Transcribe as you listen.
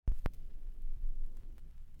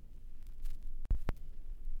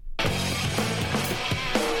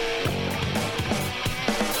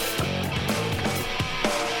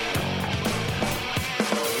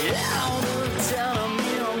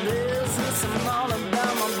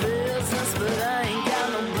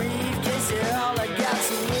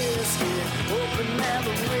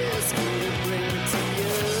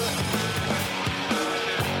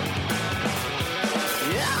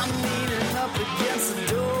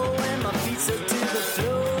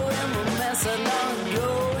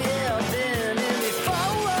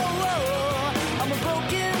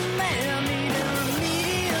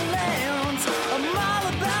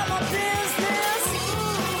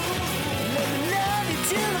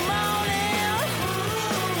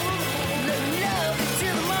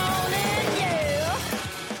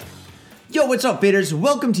what's up, Faders?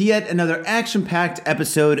 Welcome to yet another action-packed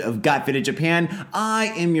episode of Got Faded Japan. I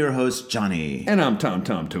am your host, Johnny. And I'm Tom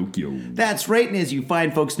Tokyo. That's right, and as you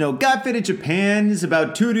fine folks know, Got Faded Japan is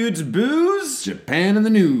about two dudes, booze, Japan in the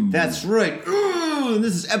news. That's right. Ooh,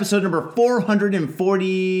 this is episode number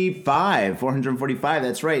 445. 445,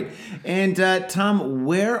 that's right. And Tom,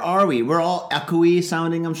 where are we? We're all echoey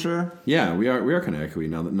sounding, I'm sure. Yeah, we are kind of echoey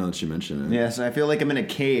now that you mention it. Yes, I feel like I'm in a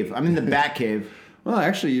cave. I'm in the Bat Cave. Well,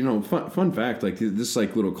 actually, fun fact, like this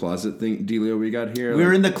little closet thing, dealio we got here.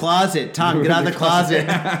 We're in the closet. Tom, get out of the closet.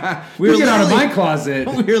 Get out of my closet.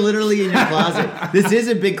 We're literally in your closet. This is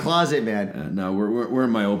a big closet, man. No, we're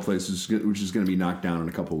in my old place, which is going to be knocked down in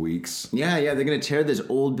a couple weeks. Yeah, they're going to tear this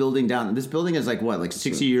old building down. This building is like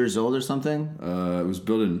 60 years old or something? It was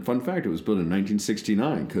built in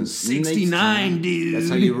 1969, because 69, dude. That's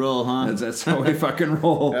how you roll, huh? That's how we fucking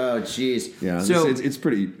roll. Oh, jeez. Yeah, so it's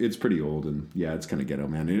pretty old, and yeah, it's kind of ghetto,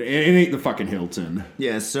 man. It ain't the fucking Hilton.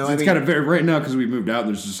 Yeah, so it's kind of very right now because we moved out.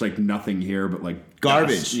 There's just like nothing here but like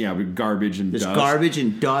garbage. Dust. Yeah, with garbage and there's dust. Garbage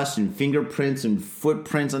and dust and fingerprints and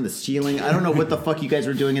footprints on the ceiling. I don't know what the fuck you guys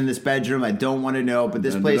were doing in this bedroom. I don't want to know, but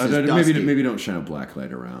this place is dusty. Maybe don't shine a black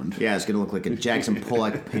light around. Yeah, it's gonna look like a Jackson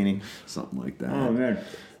Pollock painting, something like that. Oh man.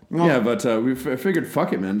 Well, yeah, but we figured,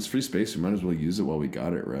 fuck it, man. It's free space. We might as well use it while we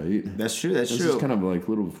got it, right? That's true. This is kind of like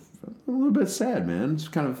a little bit sad, man. It's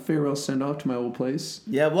kind of a farewell send-off to my old place.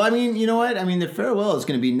 Yeah, well, I mean, you know what? I mean, the farewell is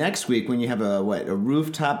going to be next week when you have a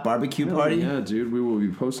rooftop barbecue party? Yeah, dude. We will be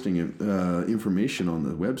posting information on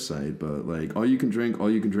the website, but like all you can drink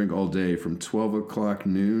all day from 12 o'clock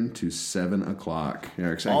noon to 7 o'clock. Yeah,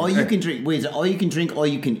 exactly. All you can drink. Wait, is it all you can drink, all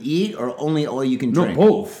you can eat, or only all you can drink? No,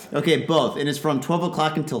 both. Okay, both. And it's from 12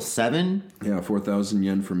 o'clock until 7? Yeah, 4,000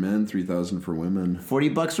 yen for men, 3,000 for women.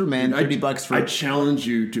 $40 for men, $30 for... I challenge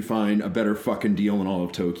you to find a better fucking deal in all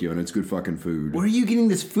of Tokyo, and it's good fucking food. Where are you getting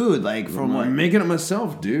this food? Like, from what? I'm making it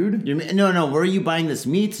myself, dude. No, where are you buying this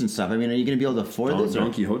meats and stuff? I mean, are you going to be able to afford this?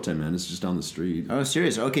 Don Quixote, man. It's just down the street. Oh,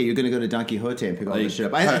 serious? Okay, you're going to go to Don Quixote and pick all this shit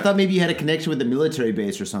up. I thought maybe you had a connection with the military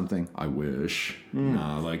base or something. I wish.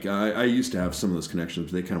 Nah, like, I used to have some of those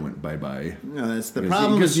connections, but they kind of went bye-bye. No, that's the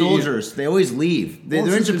problem with soldiers. They always leave.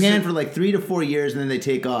 They're in Japan for like 3 to 4 years, and then they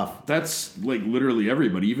take off. That's, like, literally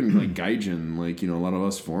everybody. Even, like, Gaijin, like, a lot of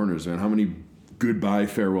us foreigners, man. How many goodbye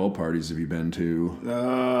farewell parties have you been to?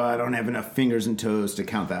 I don't have enough fingers and toes to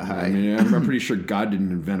count that high. I mean, I'm pretty sure God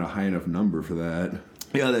didn't invent a high enough number for that.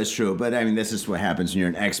 Yeah, that's true. But, I mean, this is what happens when you're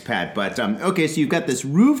an expat. But, okay, so you've got this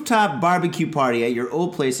rooftop barbecue party at your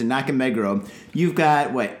old place in Nakameguro. You've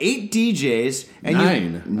got, 8 DJs? And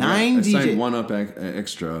 9. 9 DJs. I signed one up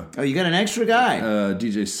extra. Oh, you got an extra guy?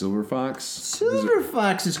 DJ Silver Fox. Silver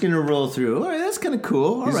Fox is going to roll through. All right, that's kind of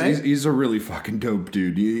cool. All right. He's a really fucking dope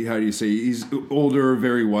dude. How do you say? He's older,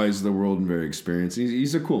 very wise of the world, and very experienced.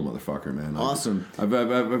 He's a cool motherfucker, man. Awesome. I've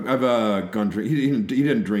gone drink. He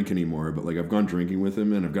didn't drink anymore, but like I've gone drinking with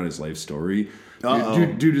him, and I've got his life story.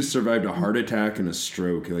 Dude just survived a heart attack and a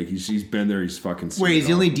stroke. Like he's been there. He's fucking. Wait, he's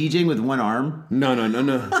only DJing with one arm? No.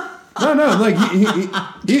 Like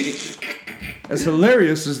he as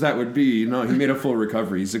hilarious as that would be, he made a full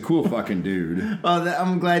recovery. He's a cool fucking dude. Well,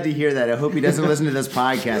 I'm glad to hear that. I hope he doesn't listen to this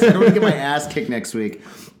podcast. I don't want to get my ass kicked next week.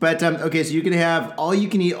 But, okay, so you're going to have all you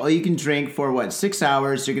can eat, all you can drink for, 6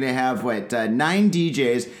 hours. You're going to have, 9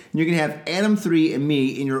 DJs. And you're going to have Adam 3 and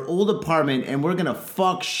me in your old apartment, and we're going to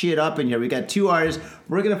fuck shit up in here. We got 2 artists.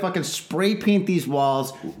 We're going to fucking spray paint these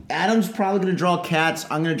walls. Adam's probably going to draw cats.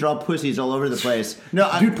 I'm going to draw pussies all over the place. No,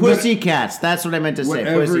 pussy cats. That's what I meant to say.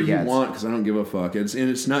 Whatever pussy you cats. Want, because I don't give a fuck.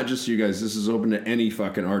 It's not just you guys. This is open to any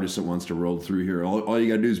fucking artist that wants to roll through here. All you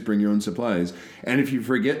got to do is bring your own supplies. And if you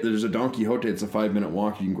forget there's a Don Quixote, it's a 5-minute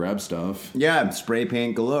walk. You can grab stuff. Yeah, spray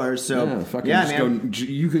paint galore. So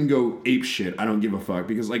you can go ape shit. I don't give a fuck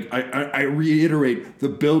because I reiterate, the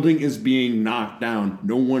building is being knocked down.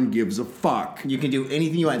 No one gives a fuck. You can do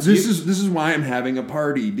anything you want. This is why I'm having a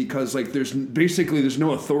party, because there's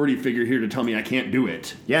no authority figure here to tell me I can't do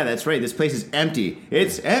it. Yeah, that's right. This place is empty.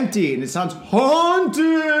 It's empty, and it sounds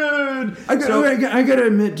haunted. I gotta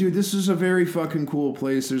admit, dude, this is a very fucking cool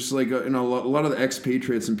place. There's like a lot of the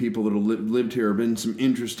expatriates and people that have lived here have been some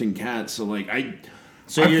interesting cats. So I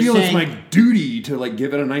feel it's my duty to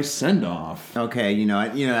give it a nice send off. Okay,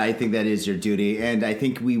 I think that is your duty, and I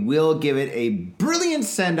think we will give it a brilliant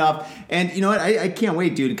send off. And you know what? I can't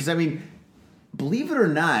wait, dude, because I mean, believe it or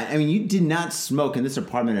not, I mean, you did not smoke in this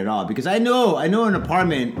apartment at all, because I know an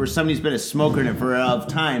apartment where somebody's been a smoker in it for a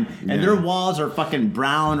time, and their walls are fucking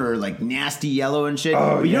brown or like nasty yellow and shit.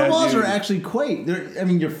 Oh, but your walls are actually quite. I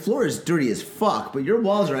mean, your floor is dirty as fuck, but your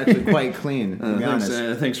walls are actually quite clean. To be honest.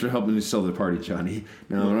 Thanks for helping me sell the party, Johnny.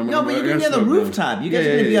 No, but you're gonna be on the rooftop. You guys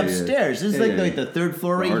are gonna be upstairs. This is like the third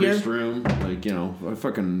floor right here. Artist room, like a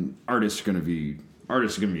fucking artist gonna be.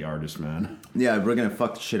 Artists are gonna be artists, man. Yeah, we're gonna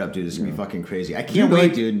fuck the shit up, dude. This is gonna be fucking crazy. I can't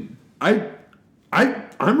wait, dude.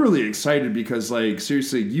 I'm really excited because, like,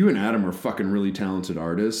 seriously, you and Adam are fucking really talented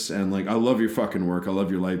artists, and like, I love your fucking work. I love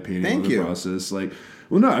your live painting. Thank you. Process. Like,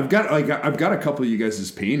 well, no, I've got a couple of you guys'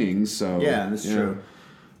 paintings, so yeah, that's true.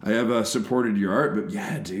 I have supported your art, but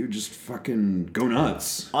yeah, dude, just fucking go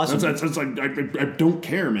nuts. Awesome. That's like I don't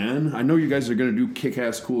care, man. I know you guys are gonna do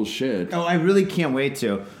kick-ass cool shit. Oh, I really can't wait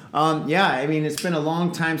to. Yeah, I mean, it's been a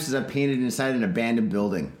long time since I've painted inside an abandoned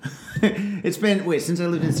building. It's been, since I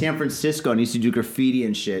lived in San Francisco and used to do graffiti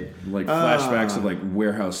and shit. Like flashbacks of like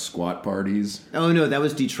warehouse squat parties. Oh, no, that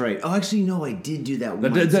was Detroit. Oh, actually, no, I did do that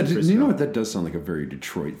once. You know what? That does sound like a very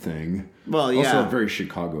Detroit thing. Well, yeah. Also a very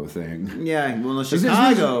Chicago thing. Yeah, well, no,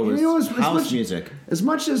 Chicago was house music. As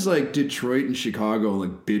much as like Detroit and Chicago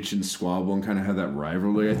like bitch and squabble and kind of have that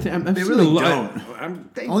rivalry, they really don't.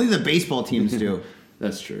 Only the baseball teams do.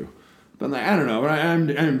 That's true. But like, I don't know.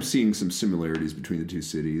 I'm seeing some similarities between the two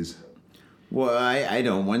cities. Well, I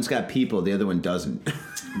don't. One's got people, the other one doesn't.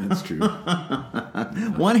 That's true.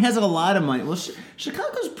 One has a lot of money. Well,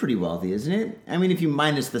 Chicago's pretty wealthy, isn't it? I mean, if you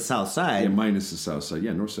minus the South Side. Yeah, minus the South Side.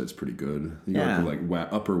 Yeah, North Side's pretty good. You got like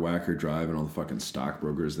Upper Wacker Drive and all the fucking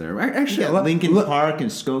stockbrokers there. Actually, Lincoln Park and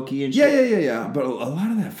Skokie and shit. Yeah. But a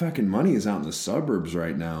lot of that fucking money is out in the suburbs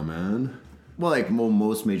right now, man. Well, like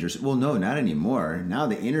most major... Well, no, not anymore. Now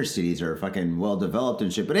the inner cities are fucking well-developed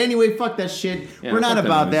and shit. But anyway, fuck that shit. Yeah, we're not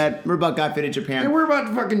about that. We're about Got Faded Japan. Yeah, we're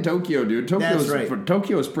about fucking Tokyo, dude. That's right.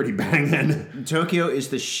 Tokyo is pretty banging. Tokyo is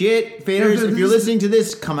the shit. Faders, if you're listening to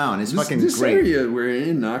this, come out. It's fucking this great. This area we're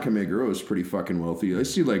in, Nakameguro, is pretty fucking wealthy. I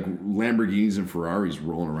see, like, Lamborghinis and Ferraris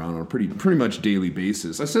rolling around on a pretty much daily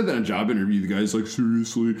basis. I said that in a job interview. The guy's like,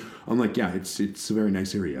 seriously? I'm like, yeah, it's a very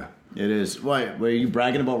nice area. It is. What? Were you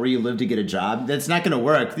bragging about where you live to get a job? That's not going to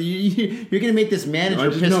work. You're going to make this manager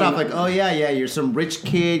pissed off. Like, oh yeah, you're some rich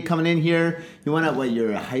kid coming in here. You want to?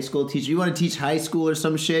 You're a high school teacher. You want to teach high school or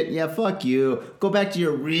some shit? Yeah, fuck you. Go back to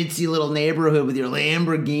your ritzy little neighborhood with your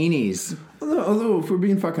Lamborghinis. Although, if we're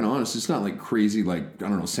being fucking honest, it's not like crazy, like, I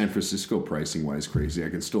don't know, San Francisco pricing wise crazy. I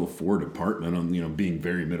can still afford an apartment on, being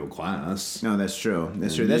very middle class. No, that's true.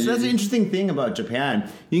 That's true. That's the interesting thing about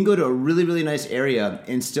Japan. You can go to a really, really nice area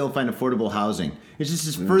and still find affordable housing. It's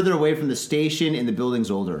just further away from the station and the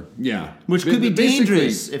building's older. Yeah. Which could be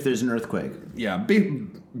dangerous if there's an earthquake. Yeah.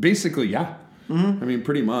 Basically, yeah. Mm-hmm. I mean,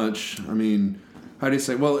 pretty much. I mean, how do you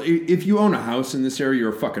say? Well, if you own a house in this area,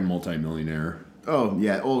 you're a fucking multimillionaire. Oh,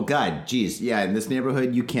 yeah. Oh, God. Jeez. Yeah, in this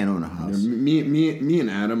neighborhood, you can't own a house. Me and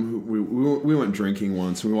Adam, we went drinking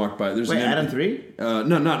once. We walked by. Wait, Adam 3? No,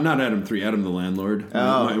 not Adam 3. Adam the landlord.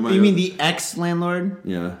 Oh, you mean the ex-landlord?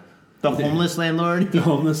 Yeah. The homeless landlord? The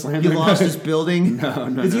homeless landlord. He lost his building? No.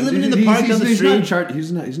 Is he living in the park down the street?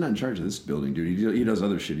 He's not in charge of this building, dude. He does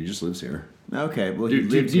other shit. He just lives here. Okay, well,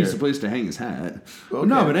 dude needs a place to hang his hat. Okay.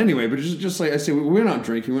 No, but anyway, but just like I say, we went out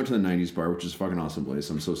drinking. We went to the 90s bar, which is a fucking awesome place.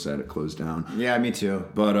 I'm so sad it closed down. Yeah, me too.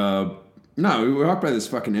 But, no, we walked by this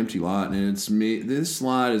fucking empty lot, and this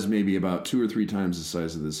lot is maybe about 2 or 3 times the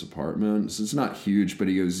size of this apartment. So it's not huge, but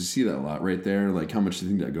he goes, you see that lot right there? Like, how much do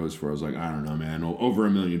you think that goes for? I was like, I don't know, man. Over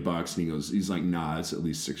 $1 million. And he's like, nah, it's at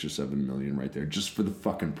least 6 or 7 million right there, just for the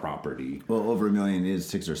fucking property. Well, over $1 million is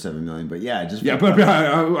 6 or 7 million, but yeah, just but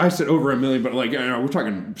I said over $1 million, but like, we're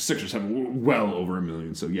talking 6 or 7, well over $1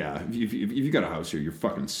 million. So yeah, if you got a house here, you're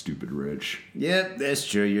fucking stupid rich. Yep, that's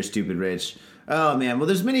true. You're stupid rich. Oh, man. Well,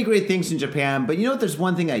 there's many great things in Japan, but you know what? There's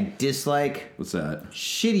one thing I dislike. What's that?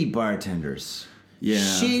 Shitty bartenders. Yeah.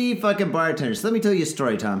 Shitty fucking bartenders. Let me tell you a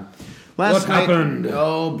story, Tom. What happened?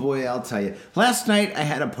 Oh, boy, I'll tell you. Last night, I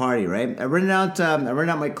had a party, right? I rented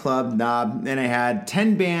out my club, Knob, and I had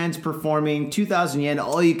 10 bands performing, 2,000 yen,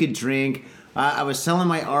 all you could drink. I was selling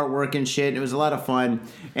my artwork and shit. It was a lot of fun.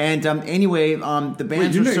 And anyway, the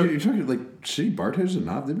bands were you're talking like shitty bartenders at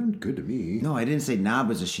Knob? They've been good to me. No, I didn't say Knob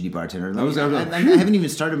was a shitty bartender. I haven't even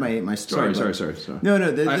started my story. Sorry. No.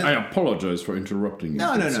 I apologize for interrupting you.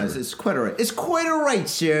 No. It's quite all right. It's quite all right,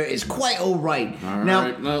 sir. It's quite all right. All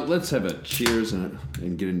right. Now let's have a cheers and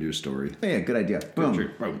get into your story. Oh, yeah, good idea. Boom.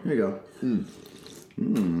 Here you go.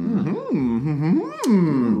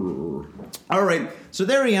 All right. So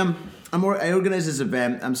there I am. I organize this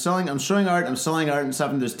event. I'm showing art. I'm selling art and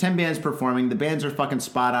stuff. And there's 10 bands performing. The bands are fucking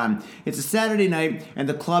spot on. It's a Saturday night, and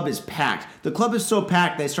the club is packed. The club is so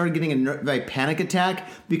packed that I started getting a panic attack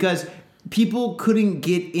because people couldn't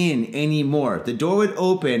get in anymore. The door would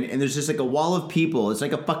open, and there's just like a wall of people. It's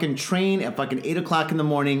like a fucking train at fucking 8 o'clock in the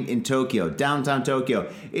morning in Tokyo, downtown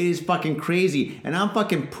Tokyo. It is fucking crazy, and I'm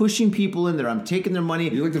fucking pushing people in there. I'm taking their money,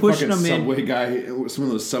 You're like the pushing fucking them subway in. guy, some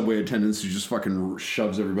of those subway attendants who just fucking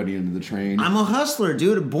shoves everybody into the train. I'm a hustler,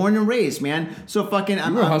 dude. Born and raised, man. So fucking.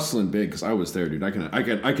 You were hustling big because I was there, dude. I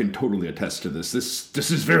can totally attest to this.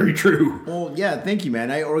 This is very true. Well, yeah, thank you,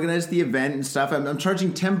 man. I organized the event and stuff. I'm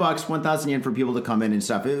charging $10, 1,000 yen for people to come in and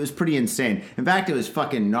stuff. It was pretty insane. In fact, it was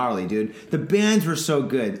fucking gnarly, dude. The bands were so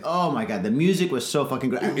good. Oh my god, the music was so fucking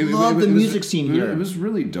great. I love the music scene here. It was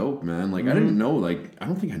really dope, man. Like I didn't know, like I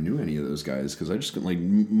don't think I knew any of those guys because I just like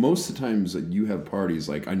most of the times that you have parties,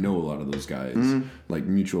 like I know a lot of those guys, like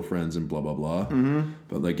mutual friends and blah blah blah.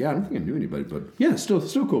 But like, yeah, I don't think I knew anybody. But yeah, still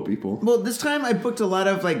Well, cool people. this time I booked a lot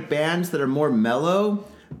of like bands that are more mellow.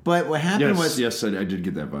 But what happened was... Yes, I did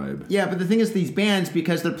get that vibe. Yeah, but the thing is, these bands,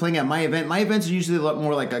 because they're playing at my events are usually a lot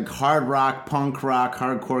more like hard rock, punk rock,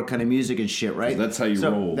 hardcore kind of music and shit, right? That's how you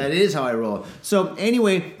roll. That is how I roll. So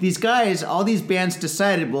anyway, these guys, all these bands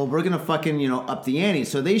decided, well, we're going to fucking, up the ante.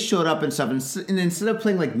 So they showed up and stuff, and instead of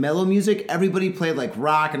playing like mellow music, everybody played like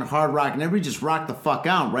rock and hard rock, and everybody just rocked the fuck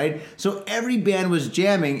out, right? So every band was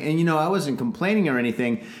jamming, and I wasn't complaining or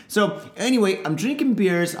anything. So anyway, I'm drinking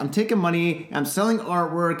beers, I'm taking money, I'm selling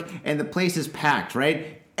artwork, and the place is packed,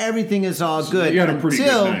 right? Everything is all good. You had a pretty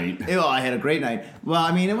good night. Oh, I had a great night. Well,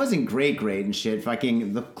 I mean, it wasn't great and shit.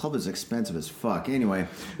 Fucking, the club was expensive as fuck. Anyway.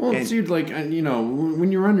 Well, dude, like,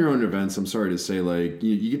 when you run your own events, I'm sorry to say, like,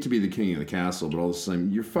 you get to be the king of the castle, but all of a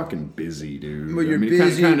sudden, you're fucking busy, dude. Well, you're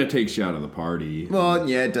busy. It kind of takes you out of the party. Well,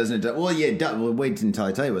 yeah, it doesn't. Well, yeah, it does. Well, wait until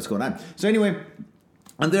I tell you what's going on. So anyway...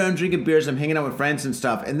 I'm there, I'm drinking beers, I'm hanging out with friends and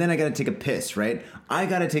stuff, and then I gotta take a piss, right? I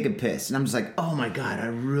gotta take a piss, and I'm just like, oh my god, I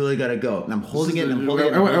really gotta go. And I'm holding it, and I'm holding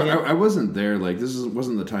it. I wasn't there, like,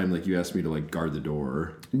 wasn't the time, like, you asked me to, like, guard the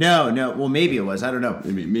door. No, well, maybe it was, I don't know.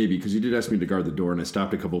 Maybe, because you did ask me to guard the door, and I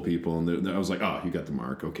stopped a couple people, and I was like, oh, you got the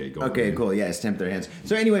mark, okay, go Okay, away. cool, yeah, I stamped their hands.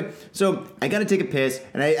 So anyway, I gotta take a piss,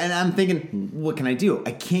 and I'm thinking, what can I do?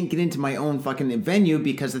 I can't get into my own fucking venue,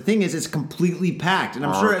 because the thing is, it's completely packed, and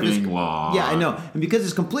I'm sure it was... Yeah, I know, and because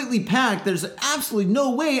it's completely packed, there's absolutely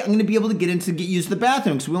no way I'm going to be able to get in to use the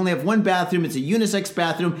bathroom because we only have one bathroom. It's a unisex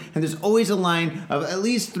bathroom, and there's always a line of at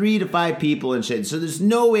least 3 to 5 people and shit. So there's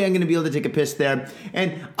no way I'm going to be able to take a piss there.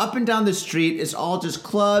 And up and down the street, it's all just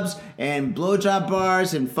clubs and blowjob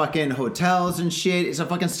bars and fucking hotels and shit. It's a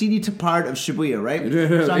fucking seedy part of Shibuya, right?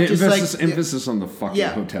 So I'm just emphasis on the fucking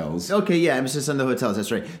hotels. Okay, yeah, emphasis on the hotels.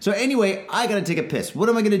 That's right. So anyway, I got to take a piss. What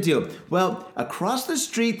am I going to do? Well, across the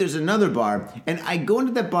street, there's another bar, and I go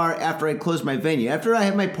into that bar after I close my venue. After I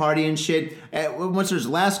have my party and shit, once there's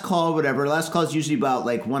last call, whatever, last call is usually about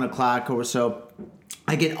like 1 o'clock or so.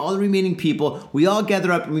 I get all the remaining people. We all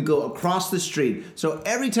gather up and we go across the street. So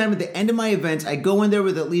every time at the end of my events, I go in there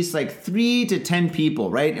with at least like 3 to 10 people,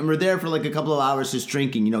 right? And we're there for like a couple of hours just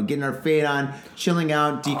drinking, getting our fade on, chilling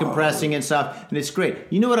out, decompressing and stuff. And it's great.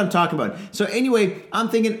 You know what I'm talking about. So anyway, I'm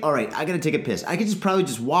thinking, all right, I got to take a piss. I could probably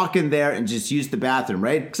just walk in there and just use the bathroom,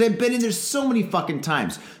 right? Because I've been in there so many fucking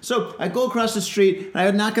times. So I go across the street and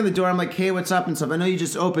I knock on the door. I'm like, hey, what's up and stuff. I know you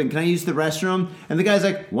just opened. Can I use the restroom? And the guy's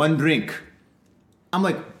like, 1 drink. I'm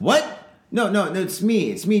like, what? No, it's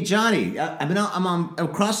me, Johnny. I'm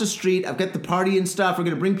across the street. I've got the party and stuff. We're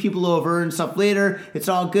gonna bring people over and stuff later. It's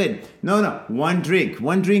all good. No, 1 drink,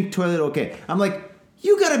 toilet, okay. I'm like,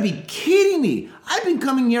 you gotta be kidding me. I've been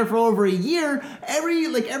coming here for over a year.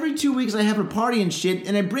 Every 2 weeks I have a party and shit,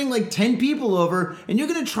 and I bring like 10 people over, and you're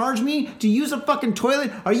gonna charge me to use a fucking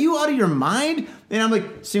toilet? Are you out of your mind? And I'm like,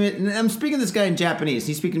 and I'm speaking to this guy in Japanese.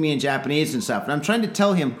 He's speaking to me in Japanese and stuff, and I'm trying to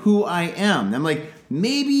tell him who I am. And I'm like,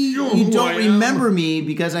 maybe you don't remember me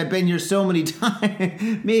because I've been here so many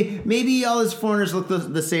times. Maybe all his foreigners look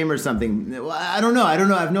the same or something. I don't know. I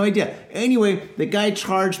have no idea. Anyway, the guy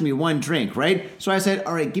charged me 1 drink, right? So I said,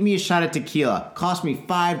 all right, give me a shot of tequila. Cost me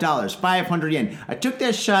 $5, 500 yen. I took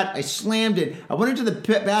that shot. I slammed it. I went into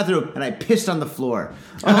the bathroom and I pissed on the floor.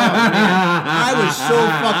 Oh, man. I was so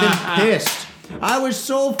fucking pissed. I was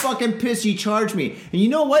so fucking pissed he charged me. And you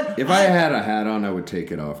know what? If I had a hat on, I would take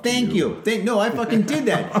it off. Thank you. No, I fucking did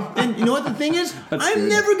that. And you know what the thing is? I'm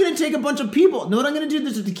never going to take a bunch of people. Know what I'm going to do?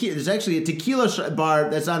 There's actually a tequila bar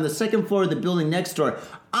that's on the 2nd floor of the building next door.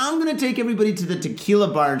 I'm going to take everybody to the tequila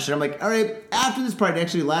bar and shit. I'm like, all right, after this party,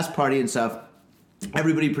 actually last party and stuff,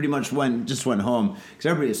 everybody pretty much just went home because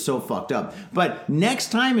everybody is so fucked up. But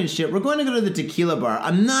next time and shit, we're going to go to the tequila bar.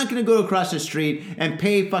 I'm not going to go across the street and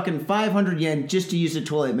pay fucking 500 yen just to use the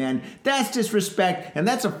toilet, man. That's disrespect, and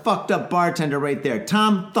that's a fucked up bartender right there.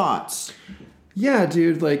 Tom, thoughts? Yeah,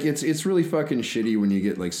 dude, like, it's really fucking shitty when you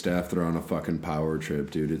get, like, staff that are on a fucking power trip,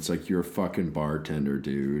 dude. It's like, you're a fucking bartender,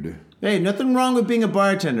 dude. Hey, nothing wrong with being a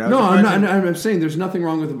bartender. I'm saying there's nothing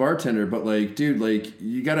wrong with a bartender, but, like, dude, like,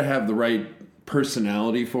 you gotta have the right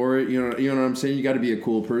personality for it. You know what I'm saying? You gotta be a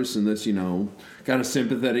cool person that's, got a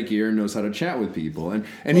sympathetic ear and knows how to chat with people. And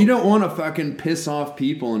you don't want to fucking piss off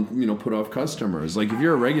people and, put off customers. Like, if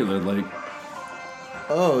you're a regular, like...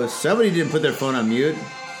 Oh, somebody didn't put their phone on mute.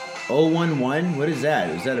 011? What is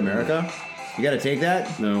that? Is that America? You gotta take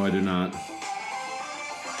that? No, I do not.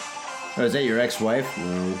 Oh, is that your ex-wife?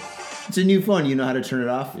 No. It's a new phone. You know how to turn it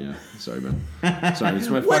off? Yeah. Sorry, man. Sorry, it's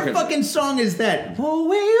my What fucking song is that? Oh,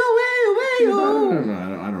 way, oh, way, oh, way,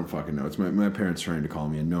 oh. I don't fucking know. It's my parents trying to call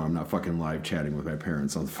me, and no, I'm not fucking live chatting with my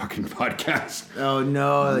parents on the fucking podcast. Oh,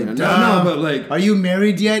 no. No, but like... Are you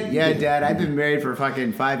married yet? Yeah, Dad, I've been married for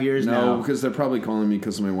fucking 5 years now. No, because they're probably calling me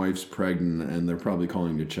because my wife's pregnant, and they're probably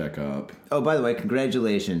calling to check up. Oh, by the way,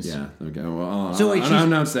 congratulations. Yeah, okay. Well, so wait, I'll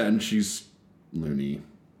announce that, and she's loony.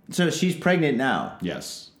 So she's pregnant now?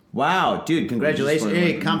 Yes. Wow, dude, congratulations.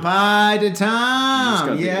 Hey, kampai to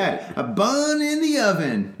Tom. Yeah, a bun in the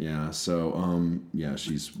oven. Yeah, so,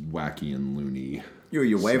 she's wacky and loony.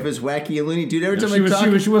 Your wife is wacky and loony? Dude, every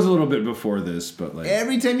time she was a little bit before this, but like...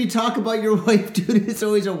 Every time you talk about your wife, dude, it's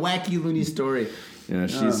always a wacky, loony story. Yeah,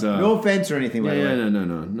 she's... no offense or anything, by the way.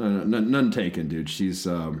 No, none taken, dude. She's,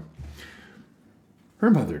 her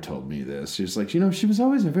mother told me this. She's like, she was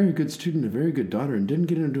always a very good student, a very good daughter, and didn't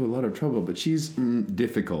get into a lot of trouble, but she's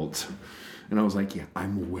difficult. And I was like, yeah,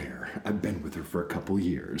 I'm aware. I've been with her for a couple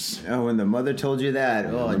years. Oh, when the mother told you that?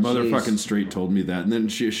 Yeah, the mother fucking straight told me that. And then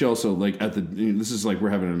she also, like, this is like, we're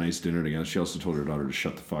having a nice dinner together. She also told her daughter to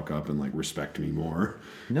shut the fuck up and, like, respect me more.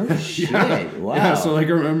 No shit. Yeah. Wow. Yeah, so, like,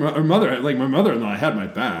 her mother, like, my mother-in-law had my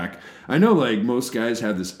back. I know, like, most guys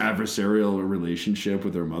have this adversarial relationship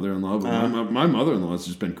with their mother-in-law, but my mother-in-law has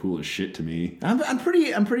just been cool as shit to me. I'm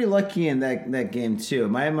pretty lucky in that game, too.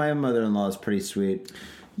 My mother-in-law is pretty sweet.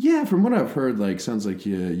 Yeah, from what I've heard, like, sounds like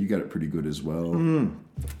you got it pretty good as well. Mm.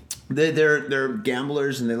 They're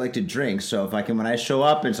gamblers and they like to drink. So when I show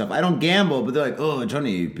up and stuff, I don't gamble, but they're like, "Oh,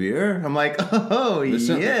 Johnny, beer?" I'm like, "Oh,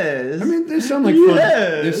 yes." I mean, they sound like fun.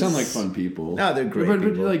 They sound like fun people. No, they're great.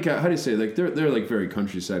 But like, how do you say? Like, they're like very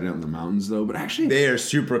countryside out in the mountains, though. But actually, they are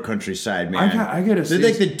super countryside, man. I gotta say, they're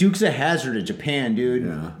like the Dukes of Hazzard of Japan, dude.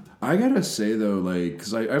 Yeah. I gotta say though, like,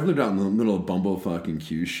 because I've lived out in the middle of bumblefucking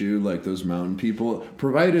Kyushu, like those mountain people.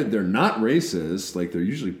 Provided they're not racist, like they're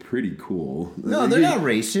usually pretty cool. No, they're not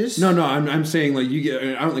racist. No, I'm saying like you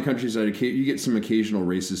get out in the countryside, you get some occasional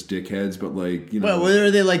racist dickheads, but like well,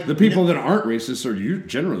 are they like the people that aren't racist are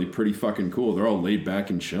generally pretty fucking cool. They're all laid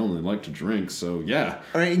back and chill, and they like to drink. So yeah.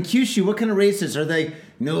 All right, in Kyushu, what kind of racists are they?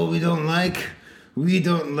 No, we don't like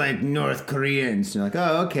North Koreans. You're like,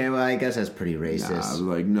 oh, okay, well, I guess that's pretty racist.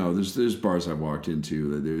 Like, no, there's bars I've walked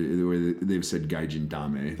into the way they've said gaijin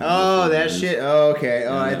dame. Oh, that shit. Oh, okay.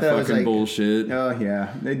 Oh, I thought it was like bullshit. Oh,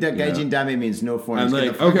 yeah. Gaijin dame means no foreigners.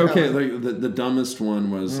 And like, okay. Like the dumbest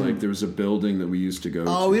one was like there was a building that we used to go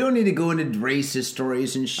to. Oh, we don't need to go into racist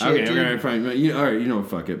stories and shit. Okay, fine. All right,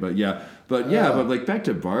 fuck it. But yeah, but like back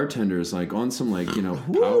to bartenders, like on some like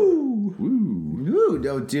Oh,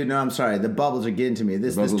 dude, no, I'm sorry. The bubbles are getting to me.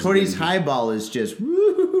 This Torty's highball is just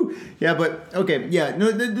woo. Yeah, but okay, yeah.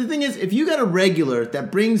 No, the thing is, if you got a regular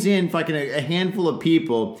that brings in fucking a handful of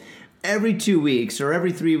people every 2 weeks or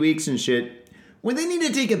every 3 weeks and shit, when they need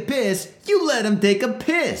to take a piss, you let them take a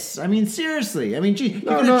piss. I mean, seriously. I mean, gee, you're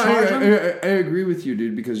gonna charge them? I agree with you,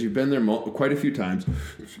 dude, because you've been there quite a few times.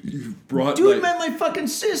 You've brought, dude, met my fucking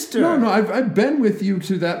sister. No, I've been with you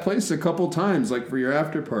to that place a couple times, like for your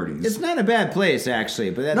after parties. It's not a bad place, actually,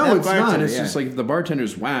 but it's not. It's just like if the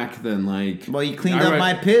bartender's whack, then like. Well, you cleaned up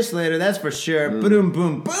my piss later, that's for sure. Boom,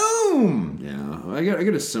 boom, boom. Yeah, I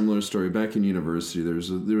got a similar story. Back in university,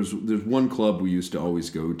 there's one club we used to always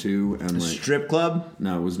go to, and like strip club.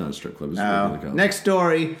 No, it was not a strip club. It was a regular club. Next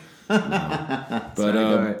story. No.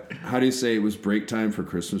 But how do you say it was break time for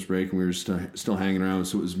Christmas break, and we were still hanging around?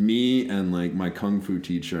 So it was me and like my kung fu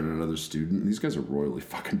teacher and another student. These guys are royally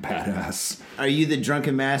fucking badass. Are you the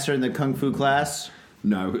drunken master in the kung fu class?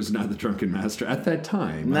 No, I was not the drunken master at that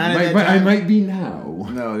time. I might be now.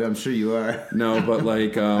 No, I'm sure you are. No, but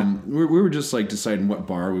like we were just like deciding what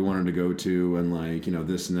bar we wanted to go to, and like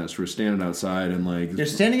this and that. So we're standing outside, and like you're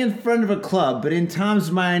standing in front of a club, but in Tom's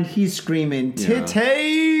mind, he's screaming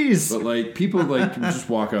titties. But like people like just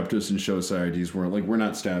walk up to us and show us our IDs. We're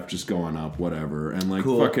not staff, just going up, whatever. And like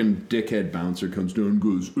fucking dickhead bouncer comes down and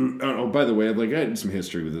goes, oh, by the way, I had some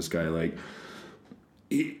history with this guy, like.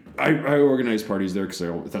 I organize parties there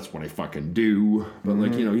because that's what I fucking do. But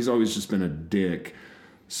like he's always just been a dick.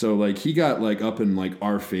 So like he got like up in like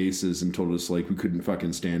our faces and told us like we couldn't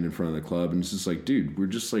fucking stand in front of the club. And it's just like, dude, we're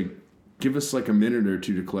just like, give us like a minute or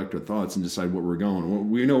two to collect our thoughts and decide what we're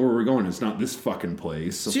going. We know where we're going. It's not this fucking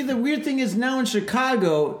place. So. See, the weird thing is now in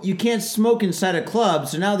Chicago, you can't smoke inside a club.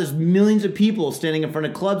 So now there's millions of people standing in front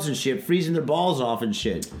of clubs and shit, freezing their balls off and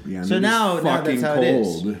shit. Yeah, so now that's how cold.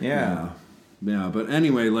 It is. Yeah. Yeah, but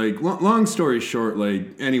anyway, like, long story short,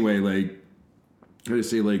 like, anyway, like, how do you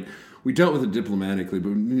say, like, we dealt with it diplomatically, but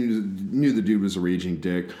we knew the dude was a raging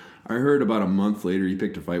dick. I heard about a month later he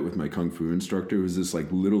picked a fight with my kung fu instructor. It was this, like,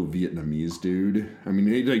 little Vietnamese dude. I mean,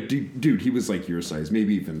 dude, he was, like, your size,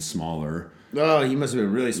 maybe even smaller. Oh, he must have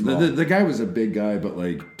been really small. The guy was a big guy, but,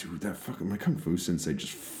 like, dude, my kung fu sensei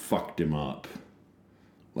just fucked him up.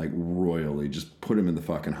 Like, royally. Just put him in the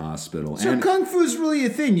fucking hospital. So Kung Fu's really a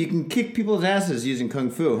thing. You can kick people's asses using Kung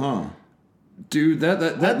Fu, huh? Dude, that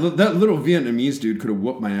little Vietnamese dude could have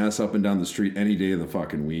whooped my ass up and down the street any day of the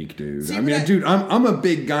fucking week, dude. See, dude, I'm a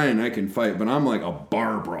big guy and I can fight, but I'm like a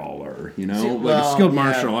bar brawler, you know? See, a skilled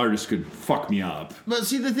martial artist could fuck me up. But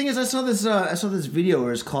see, the thing is, I saw this video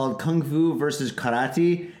where it's called Kung Fu versus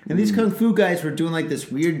Karate, and these Kung Fu guys were doing like this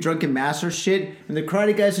weird drunken master shit, and the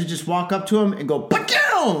karate guys would just walk up to him and go, "Ba-chow!"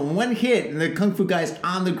 One hit, and the Kung Fu guy's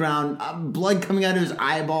on the ground, blood coming out of his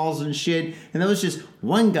eyeballs and shit, and that was just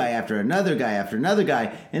one guy after another guy after another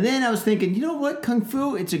guy. And then I was thinking, you know what, Kung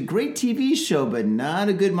Fu, it's a great TV show, but not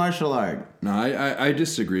a good martial art. No, I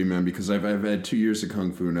disagree, man, because I've had 2 years of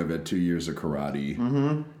Kung Fu and I've had 2 years of karate.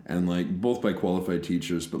 Mm-hmm. And, like, both by qualified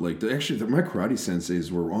teachers, but, like, my karate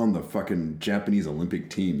senseis were on the fucking Japanese Olympic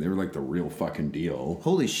team. They were, like, the real fucking deal.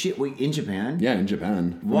 Holy shit, wait, in Japan? Yeah, in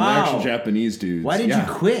Japan. Wow. The actual Japanese dudes. Why did you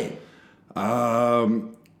quit?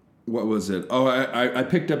 What was it? Oh, I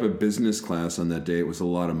picked up a business class on that day. It was a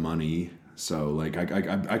lot of money. So, like,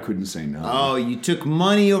 I couldn't say no. Oh, you took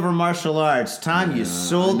money over martial arts. Tom, you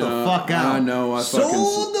sold the fuck out. I know. I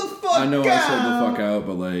sold the fuck out,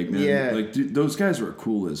 but, like, man, like, dude, those guys were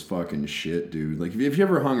cool as fucking shit, dude. Like, if you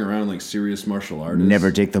ever hung around, like, serious martial artists. Never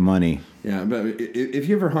take the money. Yeah, but if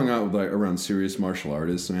you ever hung out with, like, around serious martial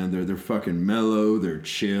artists, man, they're fucking mellow, they're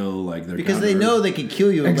chill, like, they're because they know they could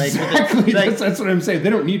kill you. Exactly. That's what I'm saying.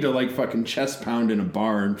 They don't need to, like, fucking chest pound in a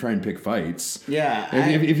bar and try and pick fights. Yeah.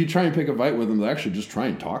 If you try and pick a fight with them, they'll actually just try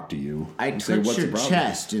and talk to you. I touch your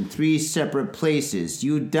chest in 3 separate places.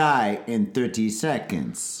 You die in 30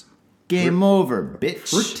 seconds. Game over,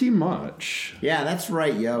 bitch. Pretty much. Yeah, that's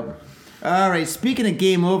right, yo. All right, speaking of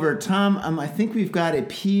game over, Tom, I think we've got a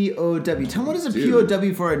POW. Tom, what is a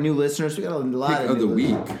POW for our new listeners? We got a lot of the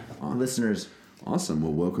week listeners. Awesome.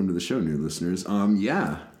 Well, welcome to the show, new listeners.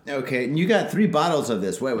 Yeah. Okay, and you got 3 bottles of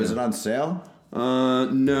this. Wait, was it on sale?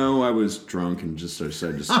 No, I was drunk and just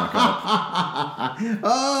decided to suck up.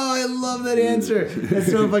 Oh, I love that answer.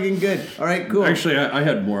 That's so fucking good. All right, cool. Actually, I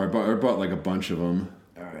had more. I bought like a bunch of them.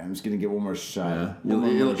 All right, I'm just gonna get one more shot.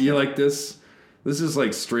 Yeah. You like this? This is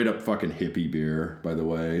like straight up fucking hippie beer, by the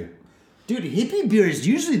way. Dude, hippie beer is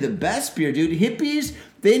usually the best beer, dude. Hippies,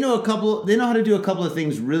 they know how to do a couple of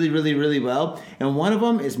things really, really, really well, and one of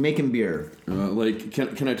them is making beer.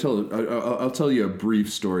 Can I tell? I'll tell you a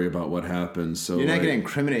brief story about what happened. So you're not going to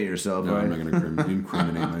incriminate yourself, no, right? I'm not going to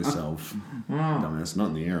incriminate myself. Dumbass, not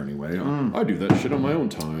in the air anyway. I do that shit on my own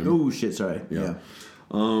time. Oh shit, sorry. Yeah.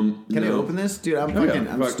 Can I open this? Dude, I'm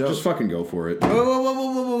stoked. Just fucking go for it.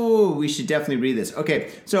 Whoa. We should definitely read this.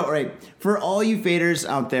 Okay, so, all right. For all you faders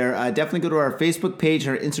out there, definitely go to our Facebook page,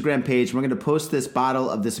 our Instagram page. We're going to post this bottle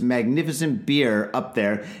of this magnificent beer up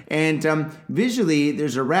there. And visually,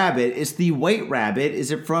 there's a rabbit. It's the White Rabbit.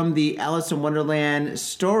 Is it from the Alice in Wonderland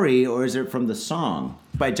story, or is it from the song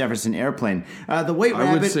by Jefferson Airplane? The White Rabbit.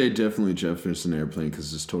 I would say definitely Jefferson Airplane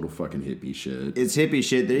because it's total fucking hippie shit. It's hippie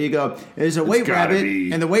shit. There you go. There's a White Rabbit,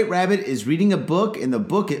 and the White Rabbit is reading a book, and the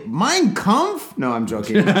book is Mein Kampf? No, I'm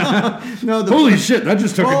joking. Holy shit, that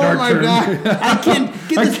just took a dark turn. Oh my god. I can't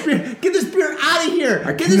get this beer out out of here.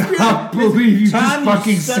 Get this beer. I can't believe you just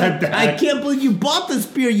fucking said that. I can't believe you bought this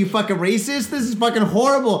beer, you fucking racist. This is fucking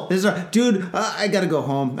horrible. Dude, I gotta go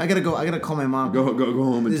home. I gotta call my mom. Go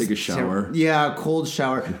home and take a shower. Yeah, cold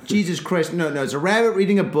shower. Jesus Christ. No, it's a rabbit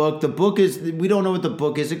reading a book. The book is, we don't know what the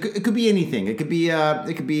book is. It could be anything. It could be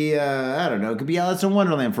I don't know. It could be Alice in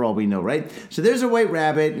Wonderland for all we know, right? So there's a white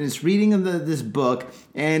rabbit and it's reading this book,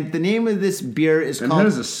 and the name of this beer is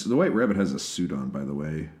called... the white rabbit has a suit on, by the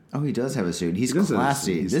way. Oh, he does have a suit. He's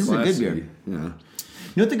classy. This is a good beer. Yeah.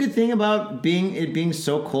 You know what the good thing about it being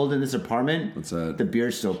so cold in this apartment? What's that? The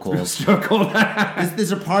beer's so cold. It's so cold.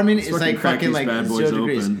 this apartment is like fucking like 0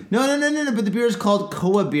 degrees. Open. No. But the beer is called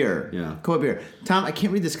Koa beer. Yeah. Koa beer. Tom, I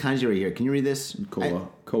can't read this kanji right here. Can you read this?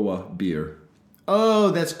 Koa beer. Oh,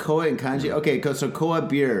 that's Koa in kanji. Okay, so Koa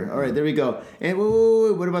beer. All right, there we go. And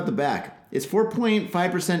wait, what about the back? It's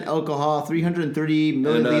 4.5% alcohol, 330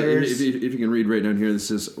 milliliters. And, if you can read right down here, this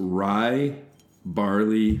is rye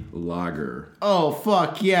barley lager. Oh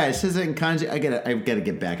fuck yeah! It says it in kanji. I've gotta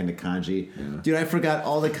get back into kanji, dude. I forgot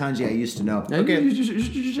all the kanji I used to know. Okay,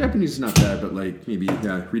 Japanese is not bad, but like maybe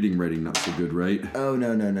reading and writing not so good, right? Oh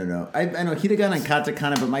no. I know hiragana and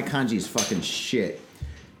katakana, but my kanji is fucking shit.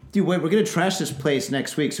 Dude, wait, we're gonna trash this place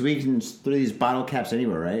next week, so we can throw these bottle caps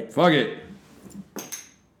anywhere, right? Fuck it.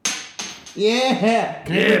 Yeah.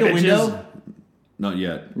 Can I break a window? Not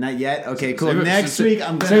yet. Not yet? Okay, cool. Next week,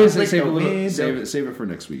 I'm going to break a window. Save it for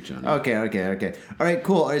next week, Johnny. Okay. All right,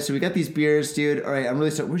 cool. All right, so we got these beers, dude. All right, I'm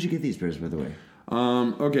really sorry. Where'd you get these beers, by the way?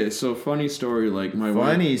 Okay, so funny story. Like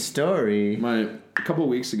a couple of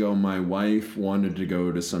weeks ago, my wife wanted to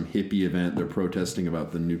go to some hippie event. They're protesting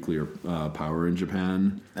about the nuclear power in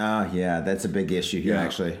Japan. Oh yeah, that's a big issue here.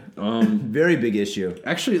 Actually, very big issue.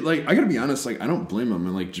 Actually, like I gotta be honest, like I don't blame them.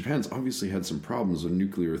 And like Japan's obviously had some problems with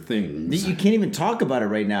nuclear things. You can't even talk about it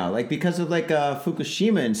right now, like because of like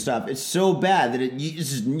Fukushima and stuff. It's so bad that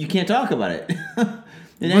you can't talk about it.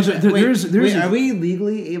 Are we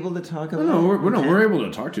legally able to talk about it? No, we're able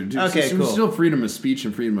to talk to it. Okay, cool. It's still freedom of speech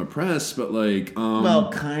and freedom of press, but like...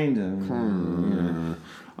 well, kind of.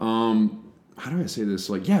 How do I say this?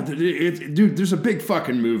 Like, dude, there's a big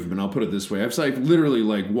fucking movement, I'll put it this way. I've like literally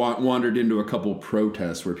like wandered into a couple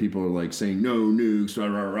protests where people are like saying, no nukes, rah,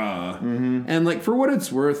 rah, rah. Mm-hmm. And like, for what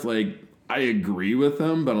it's worth, like, I agree with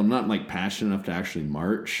them, but I'm not like passionate enough to actually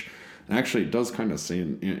march. Actually, it does kind of say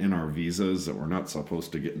in our visas that we're not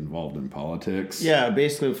supposed to get involved in politics. Yeah,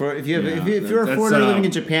 basically, if you're a foreigner living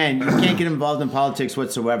in Japan, you can't get involved in politics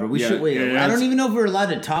whatsoever. I don't even know if we're allowed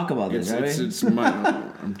to talk about this.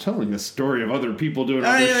 I'm telling the story of other people doing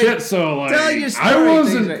other shit. So like, tell your story. I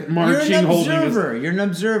wasn't marching You're an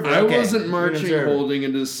observer. I wasn't marching holding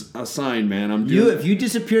a sign, man. If you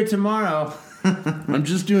disappear tomorrow. I'm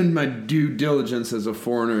just doing my due diligence as a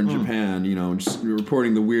foreigner in Japan, just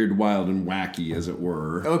reporting the weird, wild, and wacky, as it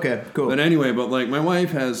were. Okay, cool. But anyway, like my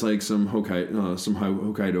wife has like some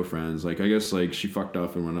Hokkaido friends. Like I guess like she fucked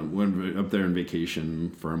off and went up there on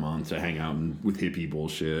vacation for a month to hang out with hippie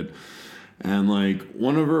bullshit. And like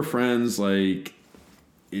one of her friends like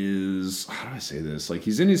is, how do I say this? Like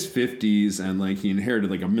he's in his 50s and like he inherited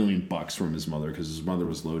like $1 million from his mother because his mother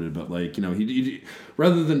was loaded. But like, he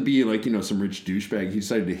rather than be like, some rich douchebag, he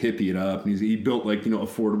decided to hippie it up. And he built like,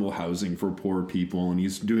 affordable housing for poor people. And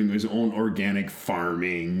he's doing his own organic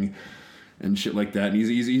farming and shit like that. And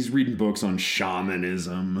he's reading books on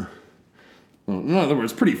shamanism. Well, in other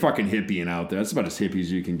words, pretty fucking hippie and out there. That's about as hippie as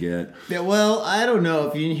you can get. Yeah, well, I don't know.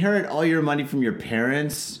 If you inherit all your money from your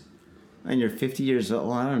parents... And you're 50 years old.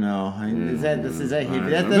 Well, I don't know. Is that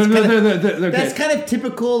hippie? That's kind of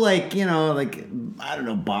typical, like I don't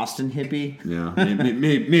know, Boston hippie. Yeah,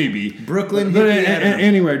 maybe Brooklyn hippie.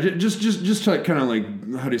 Anyway, just to kind of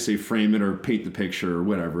like, how do you say, frame it or paint the picture or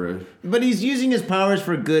whatever. But he's using his powers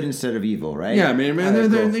for good instead of evil, right? Yeah,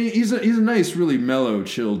 man. He's a nice, really mellow,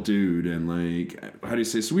 chill dude, and like, how do you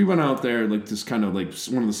say? So we went out there, like this kind of like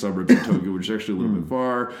one of the suburbs of Tokyo, which is actually a little bit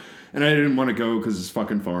far. And I didn't want to go because it's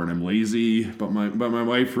fucking far and I'm lazy. But my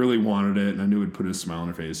wife really wanted it, and I knew it would put a smile on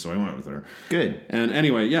her face, so I went with her. Good. And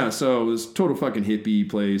anyway, yeah, so it was total fucking hippie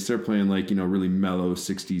place. They're playing like, really mellow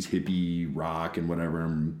 60s hippie rock and whatever.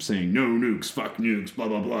 I'm saying no nukes, fuck nukes, blah,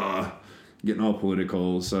 blah, blah. Getting all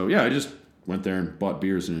political. So yeah, I just went there and bought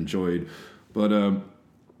beers and enjoyed. But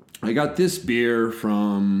I got this beer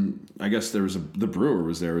from, I guess the brewer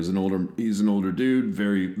was there. He's an older dude,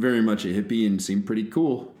 very, very much a hippie, and seemed pretty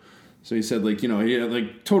cool. So he said, like, he had,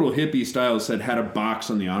 like, total hippie style, had a box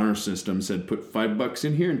on the honor system, said, put $5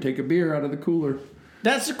 in here and take a beer out of the cooler.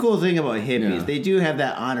 That's the cool thing about hippies. Yeah. They do have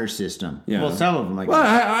that honor system. Yeah. Well, some of them. Well,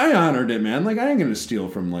 I honored it, man. Like, I ain't going to steal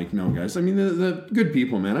from, like, no guys. I mean, the good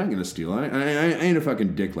people, man, I ain't going to steal. I ain't a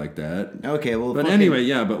fucking dick like that. Okay, well. But anyway,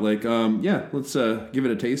 yeah, but, like, let's give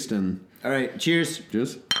it a taste and... All right, cheers.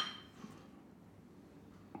 Cheers.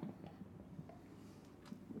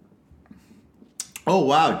 Oh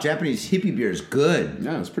wow, Japanese hippie beer is good.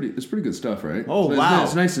 Yeah, it's pretty good stuff, right? Oh wow,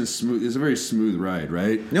 it's nice and smooth. It's a very smooth ride,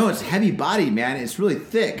 right? No, it's heavy bodied, man. It's really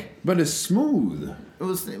thick, but it's smooth.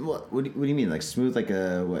 What do you mean, like smooth, like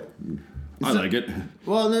a what? I like it.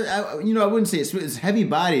 Well, no, I wouldn't say it's smooth. It's heavy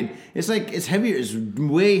bodied. It's like it's heavier. It's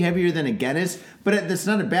way heavier than a Guinness, but that's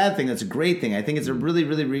not a bad thing. That's a great thing. I think it's a really,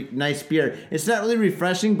 really nice beer. It's not really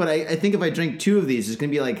refreshing, but I think if I drink 2 of these, it's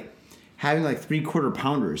gonna be like having like 3/4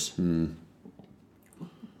 pounders.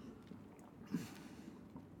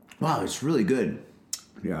 Wow, it's really good.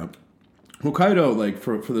 Yeah. Hokkaido, like,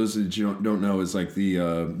 for those that you don't know, is like the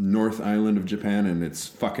North Island of Japan, and it's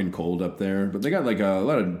fucking cold up there. But they got, like, a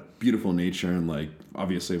lot of beautiful nature and, like,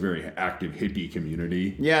 obviously a very active hippie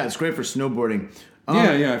community. Yeah, it's great for snowboarding.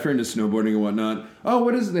 Yeah, if you're into snowboarding and whatnot. Oh,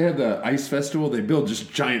 what is it? They have the ice festival. They build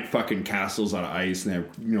just giant fucking castles out of ice, and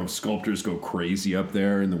they have, sculptors go crazy up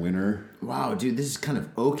there in the winter. Wow, dude, this is kind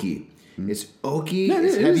of oaky. It's oaky,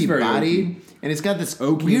 it's heavy bodied, and it's got this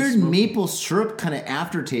weird maple syrup kind of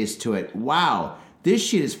aftertaste to it. Wow, this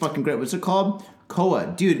shit is fucking great. What's it called?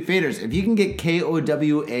 Koa. Dude, faders, if you can get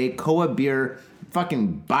KOWA, Koa beer,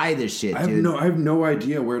 fucking buy this shit, dude. I have no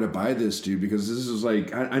idea where to buy this, dude, because this is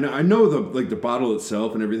like I know the bottle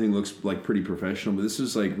itself and everything looks like pretty professional, but this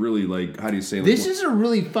is like really like, how do you say, like, this is a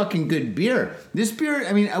really fucking good beer. This beer,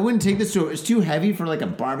 I mean, I wouldn't take this to it's too heavy for like a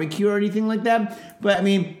barbecue or anything like that. But I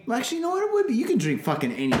mean, well, actually, you know what, it would be. You can drink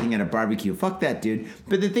fucking anything at a barbecue. Fuck that, dude.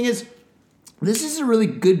 But the thing is, this is a really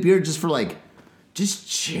good beer just for like just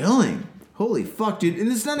chilling. Holy fuck, dude.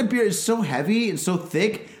 And it's not a beer, it's so heavy and so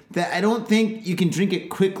thick that I don't think you can drink it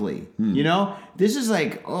quickly. You know? This is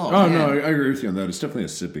like, man. No, I agree with you on that. It's definitely a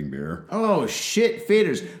sipping beer. Oh, shit,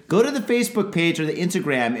 faders. Go to the Facebook page or the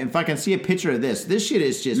Instagram and fucking see a picture of this. This shit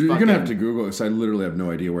is just You're fucking... going to have to Google it, because I literally have no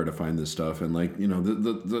idea where to find this stuff. And, like,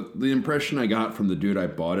 the impression I got from the dude I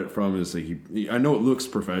bought it from is, like, I know it looks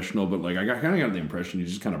professional, but, like, I kind of got the impression he's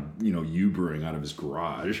just kind of, Ubering out of his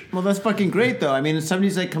garage. Well, that's fucking great, though. I mean, if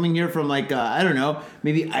somebody's, like, coming here from, like, I don't know,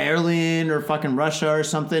 maybe Ireland or fucking Russia or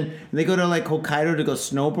something, and they go to, like, Hokkaido to go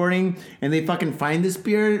snowboarding, and they fucking find this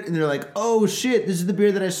beer, and they're like, oh shit, this is the beer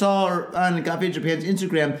that I saw on Gafe Japan's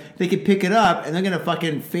Instagram. They could pick it up, and they're gonna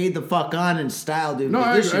fucking fade the fuck on in style, dude. No,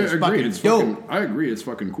 I agree. It's dope. I agree. It's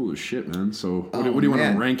fucking cool as shit, man. So what do you want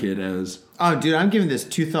to rank it as? Oh, dude, I'm giving this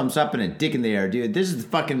 2 thumbs up and a dick in the air, dude. This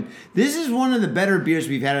is one of the better beers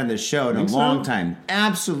we've had on this show in a long time.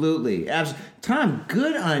 Absolutely. Tom,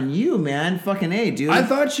 good on you, man. Fucking A, dude. I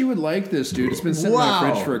thought you would like this, dude. It's been sitting in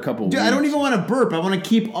my fridge for a couple weeks. Dude, I don't even want to burp. I want to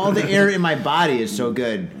keep all the air in my body. It's so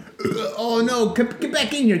good. Oh, no. Get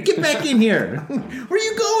back in here. Get back in here. Where are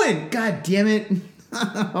you going? God damn it.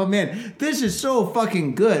 Oh, man. This is so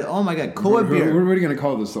fucking good. Oh, my God. Koa beer. What are we going to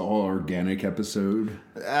call this? The all organic episode?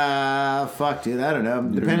 Fuck, dude. I don't know.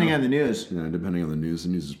 Depending on the news. Yeah, depending on the news. The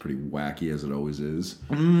news is pretty wacky, as it always is.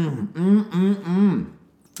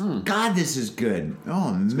 God, this is good.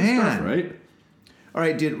 Oh, man. Good stuff, right? All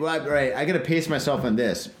right, dude. Well, all right, I got to pace myself on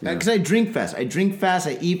this. Because I drink fast. I drink fast.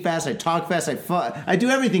 I eat fast. I talk fast. I do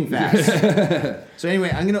everything fast. So anyway,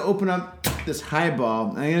 I'm going to open up this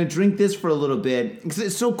highball. I'm going to drink this for a little bit. Because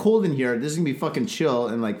it's so cold in here. This is going to be fucking chill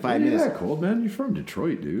in like 5 minutes. Not that cold, man. You're from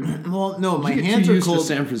Detroit, dude. Well, no, my hands are cold. To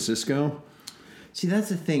San Francisco? See, that's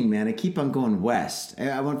the thing, man. I keep on going west.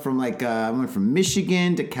 I went from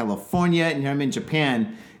Michigan to California, and here I'm in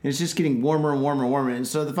Japan. And it's just getting warmer and warmer and warmer. And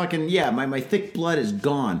so the fucking, my thick blood is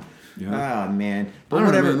gone. Yeah. Oh, man. But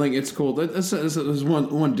whatever. Know, man, like, it's cold. That's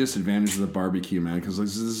one disadvantage of the barbecue, man, because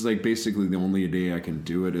this is like basically the only day I can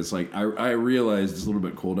do it. It's like I realize it's a little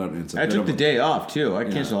bit cold out, and I took the day off too. I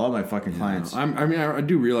canceled all my fucking clients. I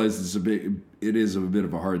do realize it is a bit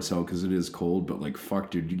of a hard sell because it is cold, but like, fuck,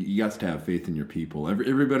 dude, you got to have faith in your people.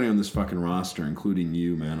 Everybody on this fucking roster, including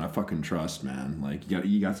you, man, I fucking trust, man. Like,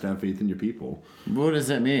 you got to have faith in your people. What does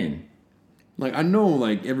that mean? Like, I know,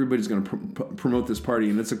 like, everybody's going to promote this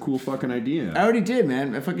party, and it's a cool fucking idea. I already did,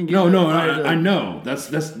 man. I fucking gave I know. That's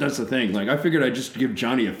the thing. Like, I figured I'd just give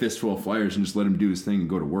Johnny a fistful of flyers and just let him do his thing and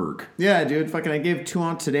go to work. Yeah, dude. Fucking, I gave 2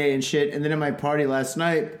 out today and shit, and then at my party last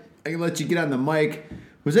night, I can let you get on the mic.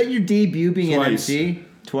 Was that your debut being an MC?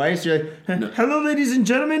 Twice? You're like, no. Hello, ladies and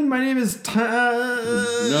gentlemen. My name is...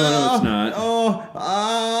 No, it's not.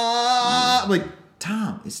 like...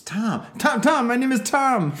 Tom. It's Tom. Tom. My name is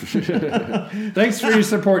Tom. Thanks for your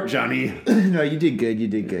support, Johnny. No, you did good.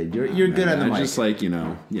 You're good on the mic. Just like, you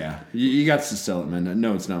got to sell it, man.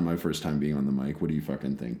 No, it's not my first time being on the mic. What do you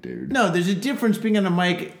fucking think, dude? No, there's a difference being on a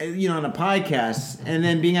mic, on a podcast, and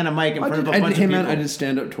then being on a mic in front of a bunch of people. I did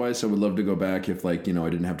stand up twice. I would love to go back if, I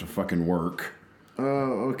didn't have to fucking work.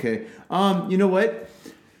 Oh, okay. You know what?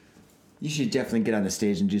 You should definitely get on the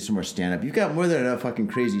stage and do some more stand-up. You've got more than enough fucking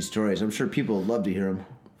crazy stories. I'm sure people would love to hear them.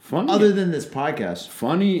 Funny. Other than this podcast.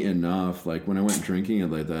 Funny enough, when I went drinking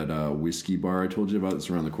at that whiskey bar I told you about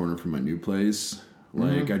that's around the corner from my new place.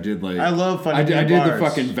 I did I love funny I did bars. the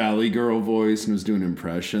fucking Valley Girl voice and was doing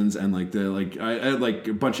impressions and I had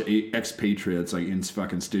a bunch of expatriates in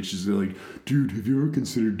fucking stitches. They're like, dude, have you ever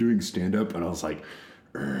considered doing stand-up? And I was like,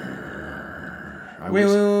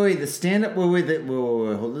 Wait. The stand-up. Wait.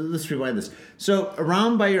 Hold on, let's rewind this. So,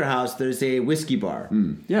 around by your house, there's a whiskey bar.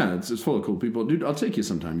 Yeah, it's full of cool people. Dude, I'll take you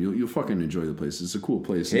sometime. You'll fucking enjoy the place. It's a cool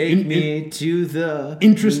place. Take me to the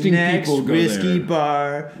interesting next people go whiskey there.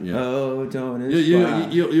 Bar. Yeah. Oh, don't it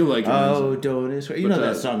swap. You'll like it. Oh, don't it swap. You know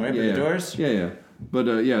that song, right? Yeah, By the Doors? Yeah. But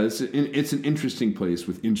it's an interesting place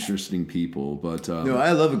with interesting people. But no,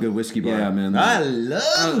 I love a good whiskey bar. Yeah, man. I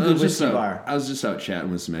love a good whiskey bar. I was just out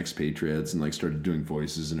chatting with some expatriates and started doing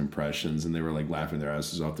voices and impressions, and they were laughing their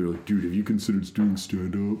asses off. They were like, "Dude, have you considered doing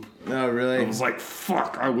stand up?" Oh, really? I was like,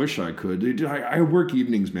 "Fuck, I wish I could." Dude, I work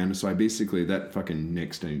evenings, man, so I basically that fucking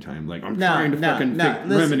nixed anytime. Trying to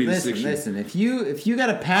remedy the situation. Listen, if you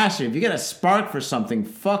got a passion, if you got a spark for something,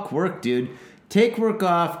 fuck work, dude. Take work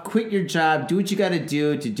off, quit your job, do what you got to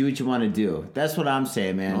do what you want to do. That's what I'm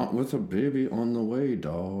saying, man. Not with a baby on the way,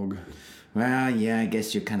 dog. Well, yeah, I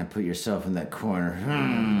guess you kind of put yourself in that corner.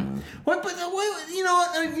 What? But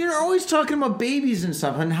you're always talking about babies and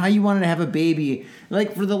stuff and how you wanted to have a baby.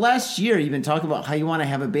 For the last year, you've been talking about how you want to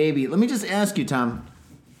have a baby. Let me just ask you, Tom.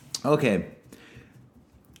 Okay.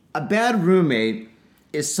 A bad roommate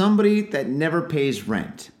is somebody that never pays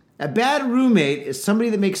rent. A bad roommate is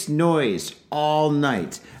somebody that makes noise all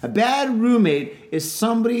night. A bad roommate is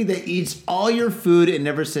somebody that eats all your food and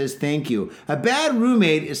never says thank you. A bad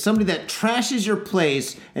roommate is somebody that trashes your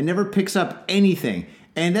place and never picks up anything.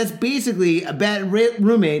 And that's basically a bad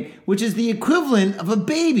roommate, which is the equivalent of a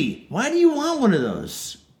baby. Why do you want one of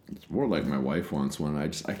those? It's more like my wife wants one.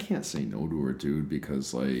 I can't say no to her, dude,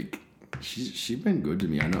 because she's been good to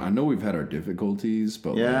me. I know we've had our difficulties,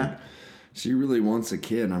 but yeah. She really wants a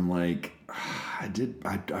kid. I'm like, I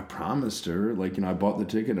promised her. I bought the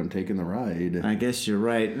ticket. I'm taking the ride. I guess you're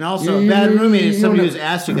right. And also, a bad roommate is somebody whose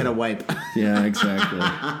ass you gotta wipe. Yeah, exactly.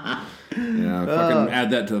 Yeah, fucking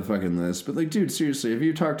add that to the fucking list. But dude, seriously, if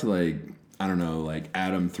you talk to I don't know,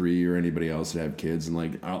 Adam 3 or anybody else that have kids,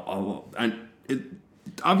 and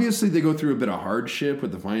obviously they go through a bit of hardship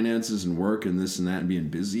with the finances and work and this and that and being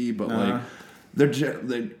busy, but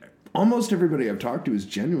they're almost everybody I've talked to is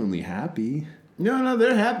genuinely happy. No,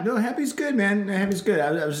 they're happy. No, happy's good, man. Happy's good.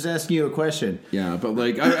 I was just asking you a question. Yeah, but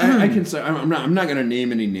I can say I'm not gonna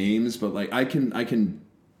name any names, but I can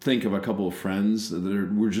think of a couple of friends that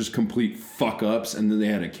were just complete fuck ups, and then they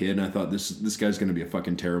had a kid, and I thought this guy's gonna be a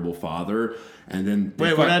fucking terrible father, and then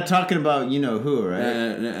wait, we're not talking about who, right?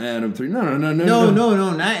 Adam 3. No,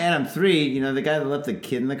 not Adam 3. The guy that left the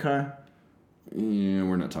kid in the car. Yeah,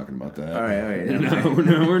 we're not talking about that. All right.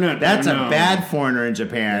 No, we're not. That's a bad foreigner in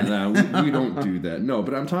Japan. No, we don't do that. No,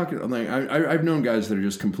 but I'm talking I've known guys that are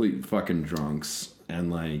just complete fucking drunks, and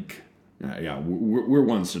we're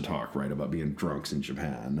ones to talk right about being drunks in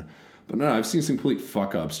Japan. But no, I've seen some complete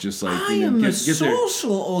fuck ups. Just I am a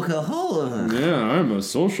social alcoholic. Yeah, I'm a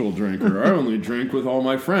social drinker. I only drink with all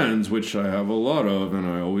my friends, which I have a lot of, and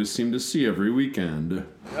I always seem to see every weekend.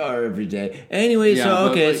 Or every day. Anyway,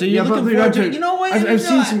 so you're looking forward to. You know what? I've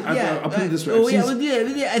seen some. I'll put it this way.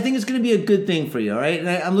 I think it's going to be a good thing for you. All right, and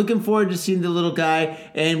I'm looking forward to seeing the little guy.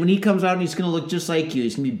 And when he comes out, he's going to look just like you.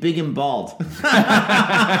 He's going to be big and bald. If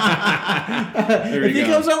he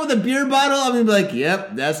comes out with a beer bottle, I'm going to be like,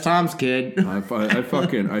 "Yep, that's Tom's kid." I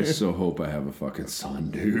so hope I have a fucking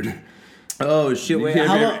son, dude. Oh shit! Wait,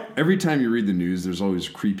 every time you read the news, there's always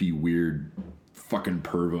creepy, weird fucking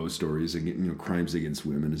pervo stories and crimes against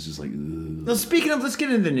women. It's just like, ugh. Well, speaking of, let's get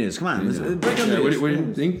into the news. Come on, let's break up the news. What do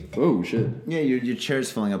you think? Oh shit! Yeah, your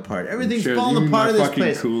chair's falling apart. Everything's falling apart of this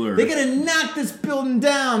place. Cooler. They gotta knock this building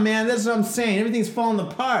down, man. That's what I'm saying. Everything's falling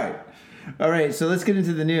apart. All right, so let's get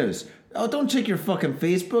into the news. Oh, don't check your fucking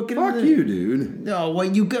Facebook. Fuck you, dude. No,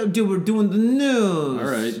 what you go do? We're doing the news. All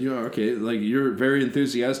right, okay. You're very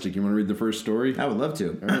enthusiastic. You want to read the first story? I would love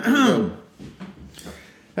to. All right,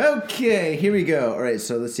 Okay, here we go. All right,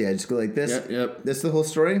 so let's see. I just go like this. Yep. That's the whole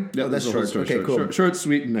story? Yep, that's short. Story. Okay, cool. Short,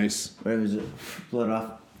 sweet, and nice. Wait, is it? Blow it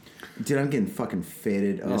off. Dude, I'm getting fucking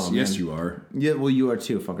faded. Yes, you are. Yeah, well, you are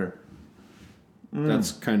too, fucker.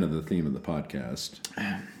 That's kind of the theme of the podcast.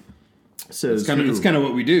 So it's kind of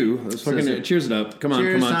what we do. Let's fucking cheers it up. Come on,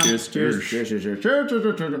 cheers. Cheers.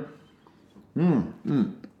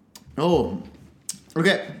 Oh,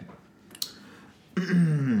 okay.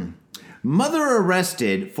 Mother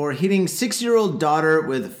arrested for hitting 6-year-old daughter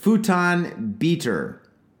with futon beater.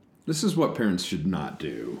 This is what parents should not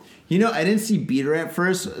do. You know, I didn't see beater at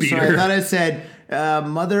first, so I thought it said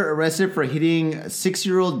mother arrested for hitting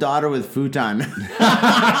 6-year-old daughter with futon.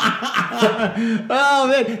 Oh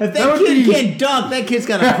man, if that kid can't dunk, that kid's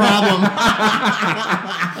got a problem.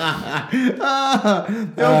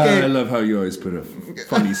 Okay. I love how you always put a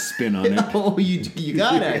funny spin on it. Oh, you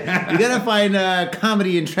gotta find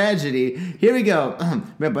comedy and tragedy. Here we go.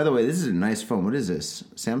 Man, by the way, this is a nice phone. What is this?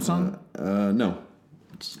 Samsung? No.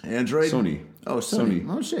 Android? Sony. Oh, Sony.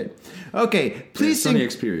 Oh, shit. Okay, please Sony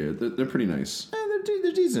Xperia. They're pretty nice.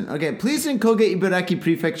 They're decent. Okay, police in Koge Ibaraki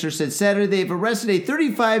Prefecture said Saturday they've arrested a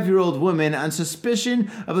 35-year-old woman on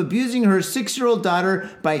suspicion of abusing her 6-year-old daughter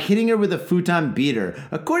by hitting her with a futon beater.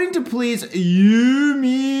 According to police,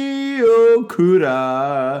 Yumi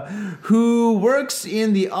Okura, who works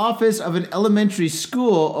in the office of an elementary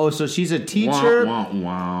school. Oh, so she's a teacher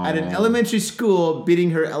at an elementary school,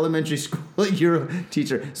 beating her elementary school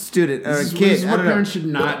student or kid. This is what parents should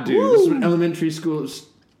not do. This is what elementary school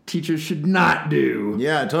teachers should not do.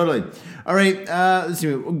 Yeah, totally. All right, let's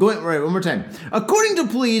see. One more time. According to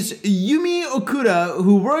police, Yumi Okuda,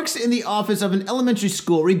 who works in the office of an elementary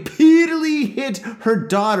school, repeatedly hit her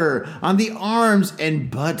daughter on the arms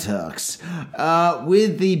and buttocks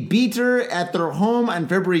with the beater at their home on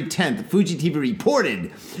February 10th. Fuji TV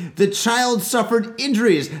reported the child suffered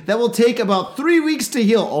injuries that will take about 3 weeks to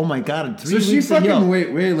heal. Oh my God, 3 weeks to heal. So she fucking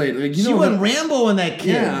way late. Like, she went Rambo in that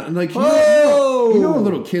kid. Yeah, like you know a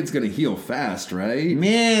little kid's gonna heal fast, right?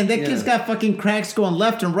 Man, that kid's got fucking cracks going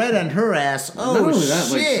left and right on her ass. Oh, not only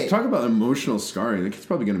that, shit. Like, talk about emotional scarring. The kid's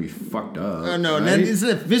probably going to be fucked up. No, right? that is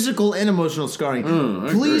a physical and emotional scarring.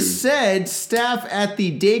 Police said staff at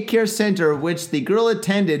the daycare center, which the girl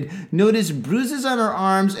attended, noticed bruises on her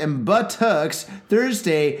arms and buttocks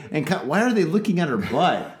Thursday. And why are they looking at her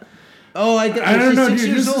butt? Oh, I don't know, dude.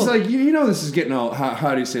 This is like this is getting all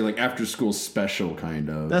how do you say, like, after school special kind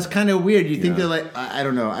of. That's kind of weird. You think they're like, I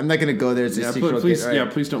don't know. I'm not gonna go there. It's a 6-year-old please, kid.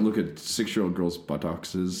 Right. Please don't look at 6-year-old girls'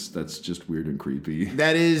 buttocks. That's just weird and creepy.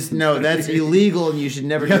 That's illegal, and you should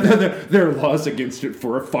never. do that. There are laws against it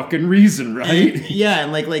for a fucking reason, right?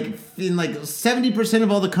 And like in 70%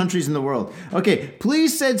 of all the countries in the world. Okay,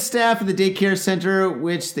 police said staff at the daycare center,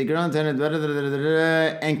 which the girl attended,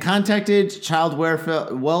 and contacted child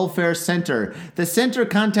welfare center. The center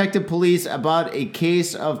contacted police about a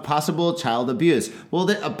case of possible child abuse. Well,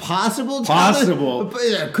 it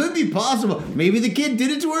could be possible. Maybe the kid did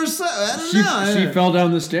it to herself. I don't know. She fell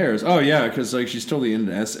down the stairs. Oh yeah, because like she's totally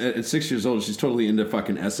into at 6 years old. She's totally into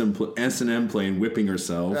fucking S&M playing, whipping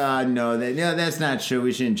herself. No, that's not true.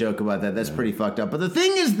 We shouldn't joke about that. That's pretty fucked up. But the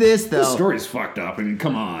thing is this, though. The story's fucked up. I mean,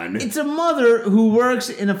 come on. It's a mother who works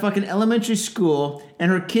in a fucking elementary school, and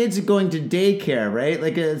her kids are going to daycare, right?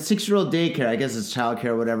 Like a 6-year-old daycare. I guess it's childcare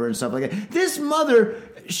or whatever and stuff like that. This mother,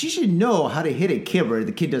 she should know how to hit a kid where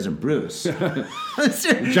the kid doesn't bruise.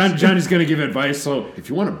 Johnny's going to give advice. So if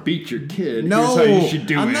you want to beat your kid, here's how you should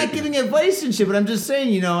do it. I'm not giving advice and shit, but I'm just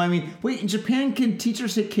saying, wait, in Japan, can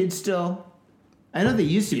teachers hit kids still? I know they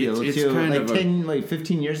used to be able to,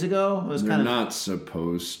 15 years ago. It was they're not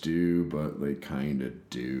supposed to, but they kind of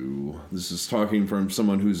do. This is talking from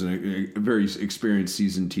someone who's a very experienced,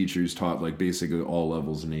 seasoned teacher who's taught like basically all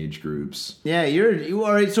levels and age groups. Yeah, you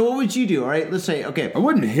all right. So what would you do? All right, let's say, okay. I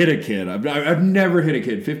wouldn't hit a kid. I've never hit a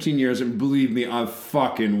kid. 15 years, and believe me, I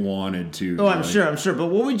fucking wanted to. Oh, I'm sure. But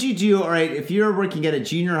what would you do? All right, if you're working at a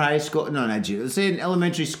junior high school, no, not junior. Let's say an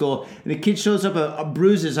elementary school, and a kid shows up a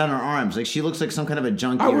bruises on her arms, like she looks like some kind of a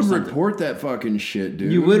junkie. I would report that fucking shit,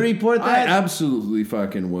 dude. You would report that? I absolutely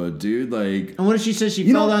fucking would, dude. Like, and what if she says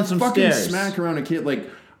she fell down some fucking stairs? Smack around a kid. Like,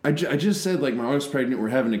 I just said, like, my wife's pregnant, we're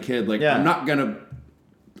having a kid. Like, I'm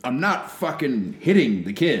not fucking hitting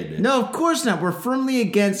the kid. No, of course not. We're firmly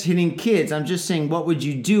against hitting kids. I'm just saying, what would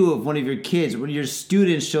you do if one of your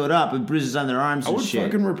students showed up with bruises on their arms and shit? I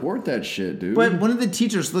would fucking report that shit, dude. But one of the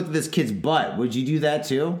teachers looked at this kid's butt. Would you do that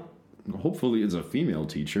too? Hopefully it's a female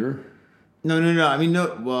teacher. No. I mean,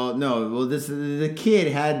 no. Well, no. Well, the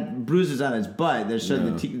kid had bruises on his butt that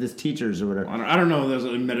showed this teachers or whatever. I don't know if there's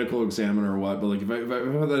a medical examiner or what, but like if I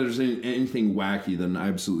thought there's anything wacky, then I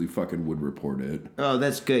absolutely fucking would report it. Oh,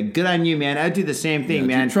 that's good. Good on you, man. I'd do the same thing,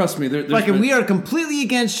 man. Dude, trust me. We are completely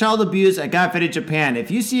against child abuse at Got Faded Japan. If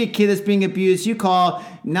you see a kid that's being abused, you call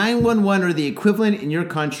 911 or the equivalent in your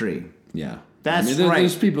country. Yeah. That's right.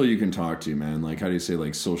 There's people you can talk to, man. Like, how do you say,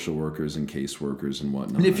 like, social workers and caseworkers and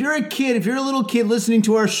whatnot. And if you're a little kid listening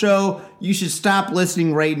to our show, you should stop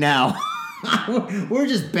listening right now. We're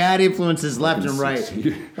just bad influences left and right.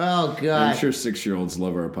 Oh, God. I'm sure 6-year-olds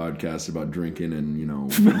love our podcast about drinking and, being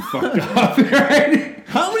fucked up. Right?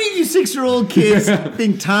 How many of you 6-year-old kids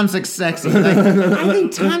think Tom's like sexy? Like, I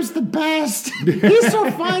think Tom's the best. He's so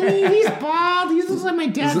funny. He's bald. He looks like my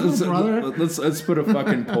dad's little brother. Let's put a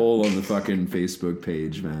fucking poll on the fucking Facebook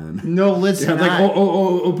page, man. No, let's not. Like,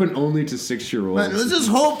 open only to 6-year-olds. Let's just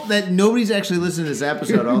hope that nobody's actually listening to this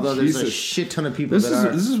episode, although there's a shit ton of people that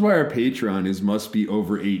are. This is why our Patreon must be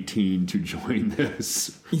over 18 to join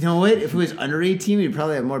this. You know what? If it was under 18, we'd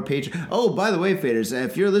probably have more Patreon. Oh, by the way, Faders,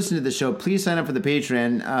 if you're listening to the show, please sign up for the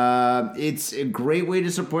Patreon. It's a great way to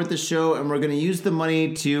support the show, and we're going to use the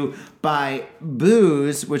money to buy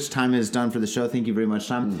booze, which Tom has done for the show. Thank you very much,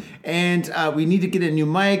 Tom. And we need to get a new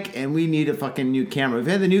mic, and we need a fucking new camera. We've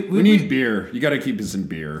had the new. We need beer. You got to keep us in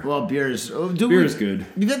beer. Well, beer is good.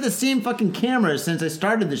 We've had the same fucking camera since I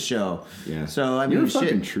started the show. Yeah. So I mean, you're a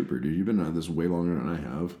fucking trooper, dude. You've been on this way longer than I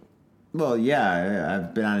have. Well, yeah,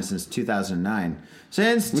 I've been on it since 2009.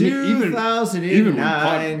 Since 2009. Even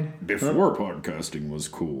before podcasting was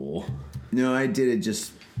cool. No, I did it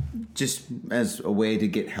just as a way to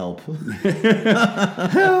get help.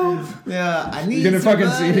 Help! Yeah, I need You're gonna fucking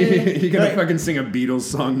sing a Beatles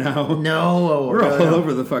song now. No. We're all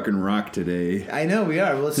over the fucking rock today. I know we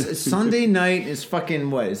are. Well, it's Sunday night is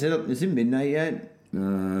fucking what? Is it midnight yet?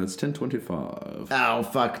 It's 10:25. Oh,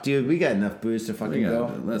 fuck, dude. We got enough booze to fucking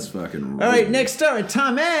go. Let's fucking roll. All right, next up,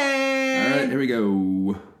 Tommy. All right, here we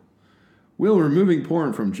go. Will removing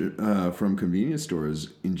porn from convenience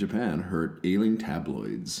stores in Japan hurt ailing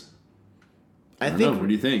tabloids? I don't know. What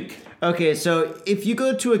do you think? Okay, so if you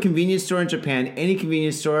go to a convenience store in Japan, any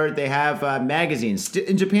convenience store, they have magazines.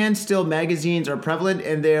 In Japan, still magazines are prevalent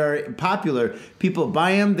and they are popular. People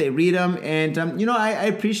buy them, they read them, and I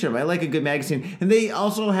appreciate them. I like a good magazine. And they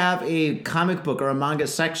also have a comic book or a manga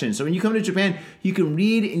section. So when you come to Japan, you can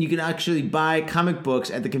read and you can actually buy comic books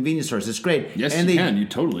at the convenience stores. It's great. Yes, you can. You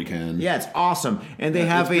totally can. Yeah, it's awesome. And they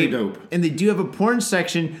have dope. And they do have a porn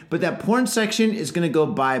section, but that porn section is going to go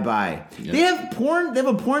bye-bye. Yep. They have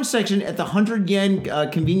a porn section at the 100 yen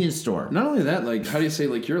convenience store. Not only that, like, how do you say,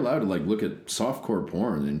 like, you're allowed to, like, look at softcore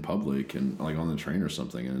porn in public and, like, on the train or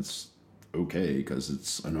something, and it's okay because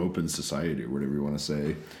it's an open society or whatever you want to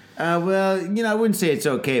say. Well, I wouldn't say it's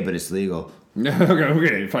okay, but it's legal.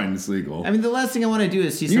 Okay, fine, it's legal. I mean, the last thing I want to do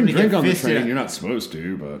is see somebody get fisted. You can drink on the train. You're not supposed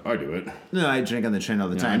to, but I do it. No, I drink on the train all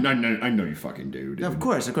the time. I know you fucking do, dude. Of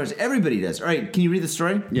course. Everybody does. All right, can you read the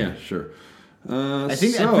story? Yeah, sure. I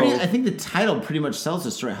think the title pretty much sells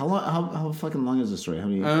the story. How fucking long is the story? How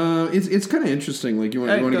many? It's kind of interesting. Like you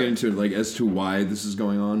want to get into it, like as to why this is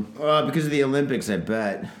going on. Because of the Olympics, I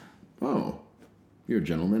bet. Oh, you're a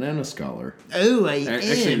gentleman and a scholar. Oh, I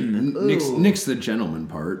actually nix the gentleman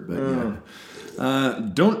part, but yeah.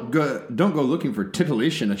 Don't go looking for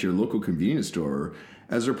titillation at your local convenience store.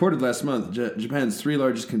 As reported last month, Japan's 3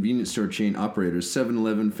 largest convenience store chain operators,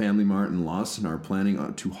 7-Eleven, Family Mart, and Lawson, are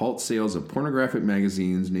planning to halt sales of pornographic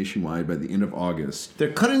magazines nationwide by the end of August.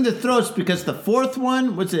 They're cutting the throats because the fourth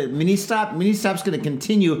one, what's it, Ministop? Ministop's going to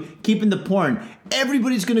continue keeping the porn.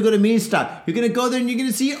 Everybody's going to go to Ministop. You're going to go there and you're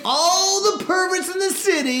going to see all the perverts in the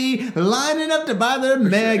city lining up to buy their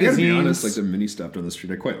magazines. I gotta be honest, like the Ministop down the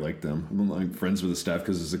street, I quite like them. I'm friends with the staff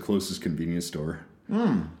because it's the closest convenience store.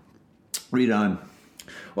 Read on.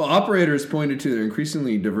 Well, operators pointed to their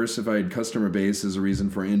increasingly diversified customer base as a reason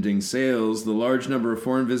for ending sales. The large number of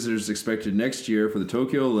foreign visitors expected next year for the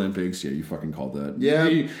Tokyo Olympics. Yeah, you fucking called that. Yeah.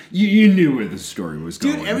 You knew where the story was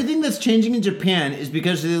going. Dude, everything that's changing in Japan is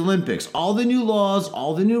because of the Olympics. All the new laws,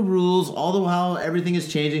 all the new rules, all the how everything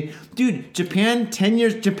is changing. Dude, Japan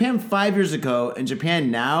 5 years ago and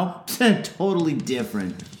Japan now, totally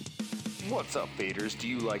different. What's up, Faders? Do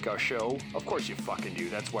you like our show? Of course you fucking do.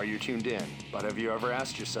 That's why you're tuned in. But have you ever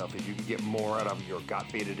asked yourself if you can get more out of your Got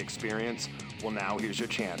Faded experience? Well, now here's your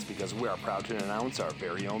chance because we are proud to announce our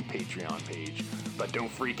very own Patreon page. But don't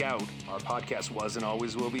freak out. Our podcast was and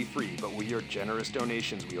always will be free, but with your generous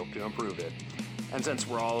donations, we hope to improve it. And since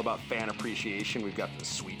we're all about fan appreciation, we've got the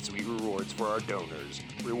sweet, sweet rewards for our donors.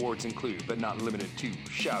 Rewards include, but not limited to,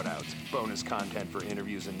 shout-outs, bonus content for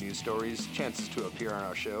interviews and news stories, chances to appear on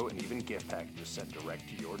our show, and even gift packages sent direct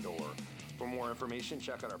to your door. For more information,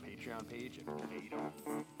 check out our Patreon page at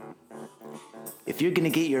Patreon. If you're gonna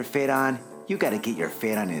get your fade on, you gotta get your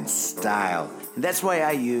fade on in style. And that's why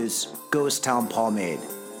I use Ghost Town Pomade.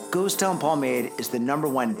 Ghost Town Pomade is the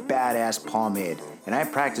 #1 badass pomade, and I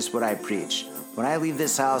practice what I preach. When I leave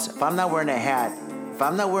this house, if I'm not wearing a hat, if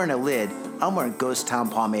I'm not wearing a lid, I'm wearing Ghost Town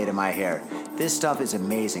Pomade in my hair. This stuff is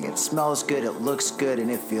amazing. It smells good, it looks good, and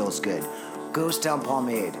it feels good. Ghost Town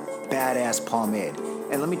Pomade, badass pomade.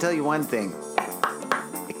 And let me tell you one thing,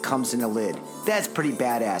 it comes in a lid. That's pretty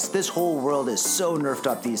badass. This whole world is so nerfed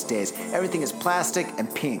up these days. Everything is plastic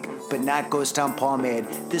and pink, but not Ghost Town Pomade.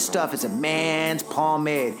 This stuff is a man's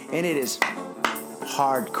pomade, and it is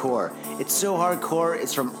hardcore. It's so hardcore,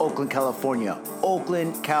 it's from Oakland, California.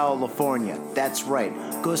 Oakland, California. That's right.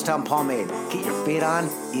 Ghost Town Pomade. Get your fade on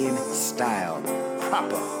in style.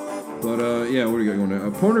 Proper. But, yeah, what do you got going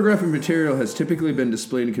on? Pornographic material has typically been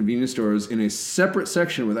displayed in convenience stores in a separate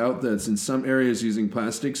section with outlets in some areas using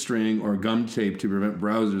plastic string or gum tape to prevent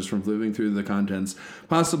browsers from flipping through the contents,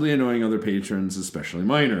 possibly annoying other patrons, especially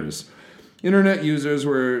minors. Internet users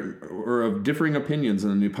were of differing opinions on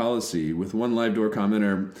the new policy, with one live door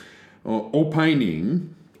commenter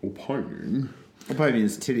opining is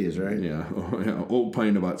titties, right? Yeah,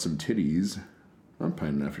 opine about some titties. I'm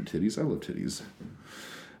pining after titties. I love titties.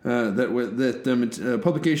 That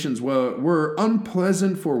publications were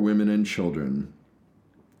unpleasant for women and children.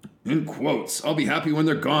 In quotes, "I'll be happy when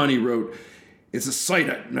they're gone," he wrote. "It's a sight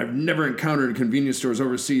I've never encountered in convenience stores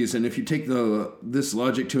overseas, and if you take this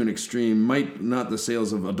logic to an extreme, might not the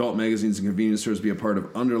sales of adult magazines in convenience stores be a part of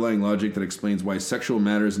underlying logic that explains why sexual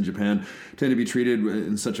matters in Japan tend to be treated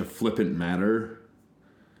in such a flippant manner?"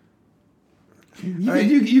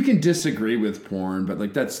 You can disagree with porn, but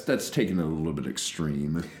like that's taken it a little bit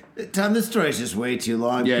extreme. Tom, this story's just way too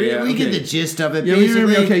long. Yeah, we get the gist of it. Yeah,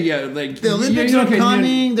 basically, like the Olympics are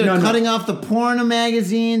coming. They're cutting off the porno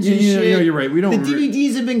magazines and shit. Yeah, you're right. We don't. The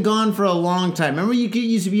DVDs have been gone for a long time. Remember, you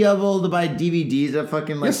used to be able to buy DVDs at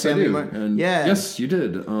fucking like yes, Family I do. Mart. And yeah, yes, you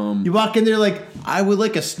did. You walk in there like, I would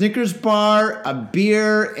like a Snickers bar, a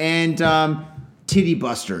beer, and Titty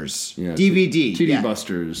Busters DVD. Titty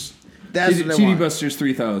Busters. That's TD Busters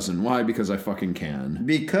 3000. Why? Because I fucking can.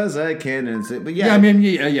 Because I can. But yeah. I mean,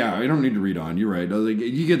 yeah. I don't need to read on. You're right. Like,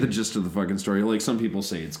 you get the gist of the fucking story. Like, some people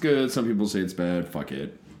say it's good. Some people say it's bad. Fuck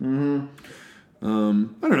it. Mm-hmm.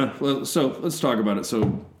 I don't know. Well, so let's talk about it.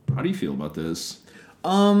 So, how do you feel about this?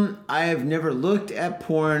 I have never looked at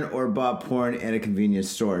porn or bought porn at a convenience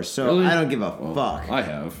store, so really? I don't give a fuck. I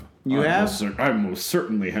have. You have? I most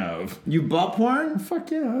certainly have. You bought porn?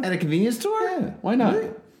 Fuck yeah. At a convenience store? Yeah. Why not? Really?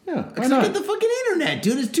 Yeah, why not? Look at the fucking internet,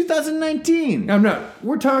 dude. It's 2019. I'm not.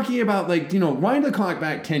 We're talking about, like, wind the clock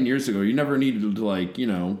back 10 years ago. You never needed to, like,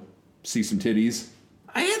 see some titties.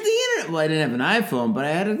 I had the internet. Well, I didn't have an iPhone, but I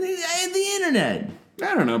had the internet.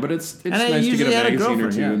 I don't know, but it's nice to get a magazine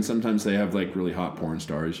or two, and sometimes they have, like, really hot porn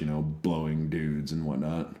stars, blowing dudes and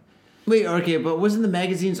whatnot. Wait, okay, but wasn't the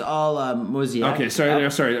magazines all mosaic? Okay, sorry,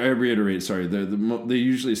 I reiterate. Sorry, they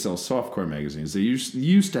usually sell softcore magazines. They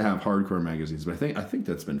used to have hardcore magazines, but I think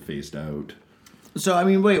that's been phased out. So I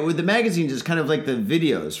mean, wait, with the magazines, it's kind of like the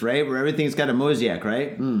videos, right? Where everything's got a mosaic,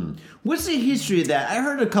 right? What's the history of that? I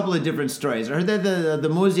heard a couple of different stories. I heard that the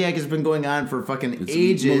mosaic has been going on for fucking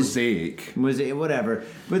ages. Mosaic, whatever.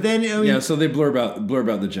 But then so they blur about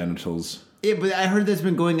the genitals. Yeah, but I heard that's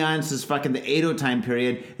been going on since fucking the Edo time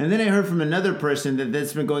period. And then I heard from another person that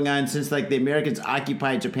that's been going on since like the Americans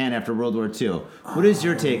occupied Japan after World War II. What is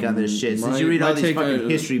your take on this shit? Since you read all these fucking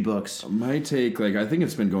history books. My take, I think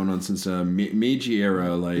it's been going on since Meiji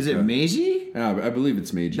era. Is it Meiji? Yeah, I believe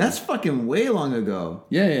it's Meiji. That's fucking way long ago.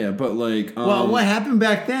 Yeah, but like... well, what happened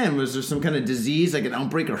back then? Was there some kind of disease, like an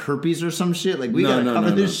outbreak of herpes or some shit? Like, we gotta cover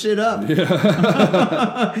this shit up.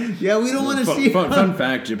 Yeah, yeah, we don't want to see... Fun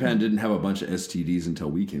fact, Japan didn't have a bunch of STDs until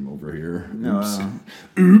we came over here.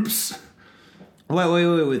 Oops. Wait,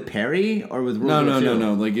 with Perry or with World War II?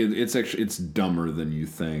 No. Like it's dumber than you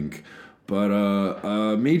think.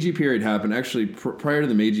 But Meiji period happened. Actually, prior to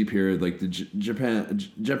the Meiji period, like the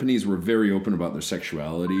Japanese were very open about their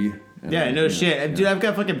sexuality. And, shit, dude. I've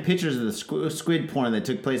got fucking pictures of the squid porn that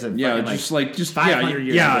took place. At just 500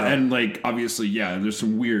 years ago. And like obviously, there's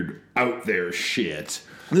some weird out there shit.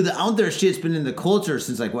 Dude, the out there shit's been in the culture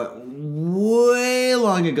since way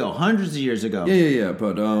long ago, hundreds of years ago. Yeah.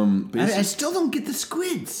 But I still don't get the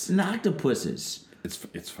squids and the octopuses.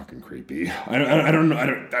 It's fucking creepy. I don't know. I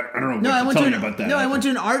don't know. I went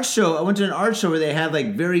to an art show. I went to an art show where they had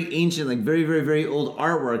like very ancient, like very, very, very old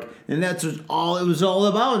artwork, and that's all it was all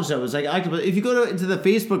about. And so it was like octopus. If you go into the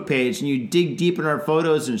Facebook page and you dig deep in our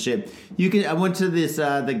photos and shit, you can. I went to this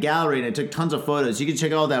the gallery and I took tons of photos. You can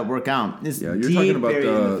check all that work out. It's you're talking about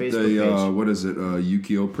the what is it?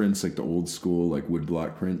 Ukiyo prints, like the old school like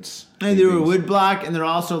woodblock prints. And they were woodblock, and they're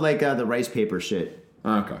also like the rice paper shit.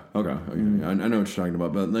 Okay. Mm-hmm. I know what you're talking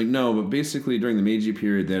about, but but basically during the Meiji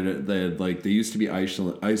period, they used to be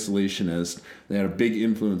isolationist. They had a big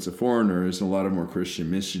influence of foreigners and a lot of more Christian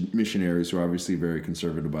missionaries who are obviously very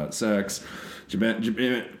conservative about sex.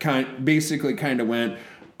 Japan basically kind of went,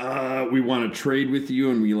 we want to trade with you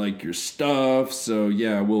and we like your stuff, so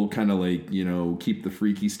yeah, we'll kind of keep the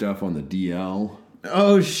freaky stuff on the DL.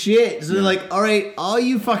 Oh shit! So they're like, all right, all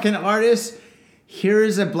you fucking artists,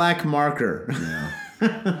 here's a black marker. Yeah.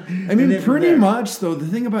 I mean, pretty much, though, the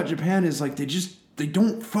thing about Japan is, like, they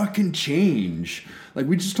don't fucking change. Like,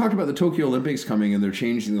 we just talked about the Tokyo Olympics coming, and they're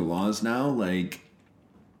changing the laws now. Like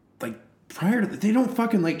prior to that, they don't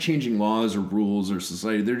fucking like changing laws or rules or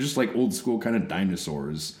society. They're just, like, old school kind of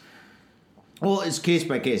dinosaurs. Well, it's case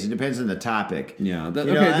by case. It depends on the topic. Yeah,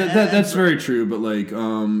 that's very true. But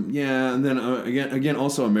and then again,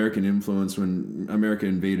 also American influence. When America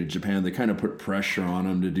invaded Japan, they kind of put pressure on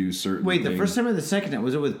them to do certain. Wait, things. The first time or the second time,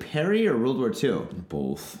 was it with Perry or World War II?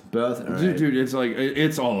 Both. All right. Dude, it's like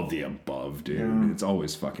it's all of the above, dude. Yeah. It's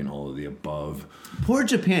always fucking all of the above. Poor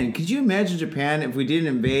Japan. Could you imagine Japan if we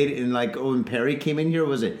didn't invade and when Perry came in here?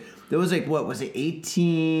 There was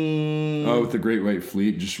 18... Oh, with the Great White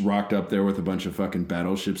Fleet just rocked up there with a bunch of fucking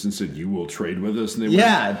battleships and said, you will trade with us? And they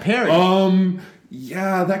went, Perry.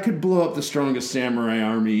 Yeah, that could blow up the strongest samurai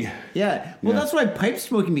army. Yeah. Well, that's why pipe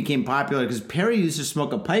smoking became popular, because Perry used to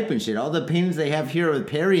smoke a pipe and shit. All the paintings they have here with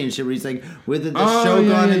Perry and shit, where he's like with the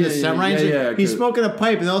shogun and the samurai and shit. He's smoking a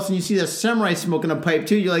pipe, and all of a sudden you see the samurai smoking a pipe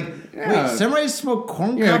too. You're like, wait, samurai smoke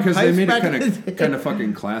corn cob pipes? Yeah, because they made it kind of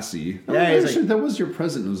fucking classy. That was your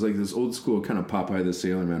present. It was like this old school kind of Popeye the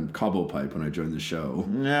Sailor Man cobble pipe when I joined the show.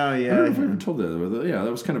 No, yeah. I don't know if I ever told that. Yeah,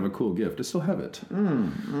 that was kind of a cool gift. I still have it.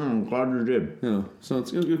 Glad you did. Yeah. So it's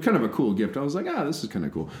kind of a cool gift. I was like, this is kind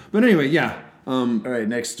of cool. But anyway, yeah. All right,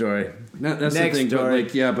 next story. That's next the thing. Story.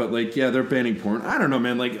 But they're banning porn. I don't know,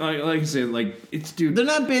 man. Like I said, it's dude. They're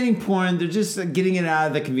not banning porn. They're just getting it out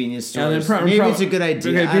of the convenience stores. Maybe it's a good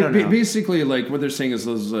idea. Okay, I don't know. Basically, what they're saying is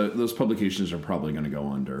those publications are probably going to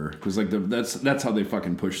go under, because that's how they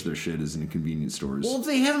fucking push their shit, is in convenience stores. Well, if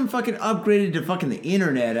they haven't fucking upgraded to fucking the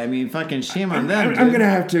internet, I mean, fucking shame on them. I'm gonna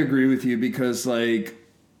have to agree with you, because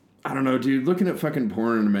I don't know, dude. Looking at fucking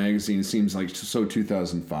porn in a magazine seems like so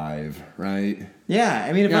 2005, right? Yeah,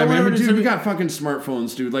 I mean, dude, we got fucking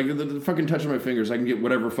smartphones, dude. Like the fucking touch of my fingers, I can get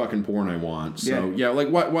whatever fucking porn I want. So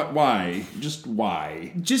why? Just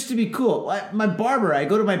why? Just to be cool. My barber, I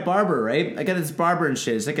go to my barber, right? I got this barber and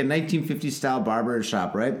shit. It's like a 1950s style barber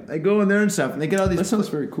shop, right? I go in there and stuff, and they get all these. That sounds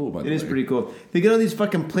very cool, by the way. It is pretty cool. They get all these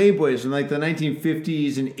fucking Playboys from the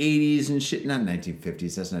 1950s and 80s and shit. Not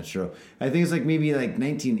 1950s, that's not true. I think it's maybe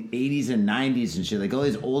 1980s and 90s and shit. Like all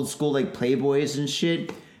these old school Playboys and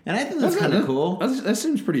shit. And I think that's kind of cool. That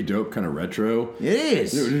seems pretty dope, kind of retro.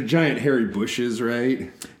 It is. Giant hairy bushes,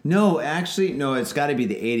 right? No, actually, no, it's got to be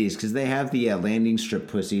the 80s, because they have the landing strip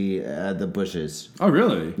pussy, the bushes. Oh,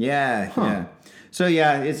 really? Yeah, yeah. So,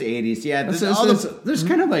 yeah, it's 80s. Yeah, there's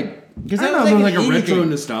kind of because I don't know, a retro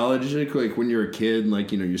nostalgic, when you're a kid,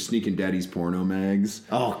 you're sneaking daddy's porno mags.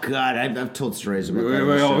 Oh, God, I've told stories about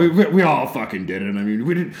that. We all fucking did it. I mean,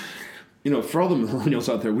 we didn't... for all the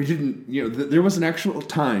millennials out there, we didn't, there was an actual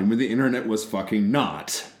time when the internet was fucking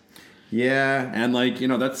not. Yeah. And,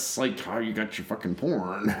 that's, how you got your fucking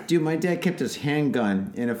porn. Dude, my dad kept his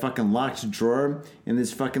handgun in a fucking locked drawer in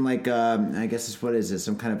this fucking, I guess what is this?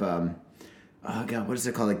 Some kind of, oh, God, what is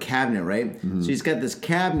it called? A cabinet, right? Mm-hmm. So he's got this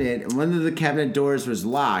cabinet, and one of the cabinet doors was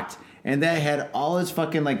locked. And that had all his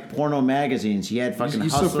fucking porno magazines. He had fucking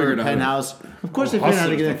Hustler, Penthouse. Of course, they figured out how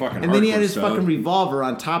to get it. And then he had his fucking revolver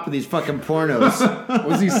on top of these fucking pornos.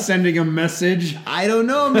 Was he sending a message? I don't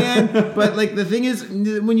know, man. But the thing is,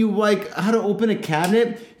 when you how to open a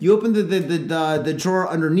cabinet, you open the drawer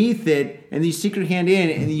underneath it, and you stick your hand in,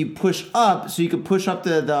 and then you push up, so you can push up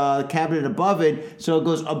the cabinet above it, so it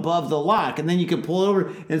goes above the lock, and then you can pull it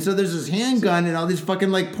over. And so there's this handgun and all these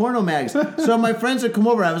fucking porno mags. So my friends would come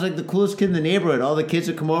over. I was the coolest kid in the neighborhood. All the kids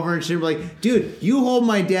would come over and shit, were like, dude, you hold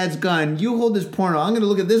my dad's gun, you hold this porno. I'm going to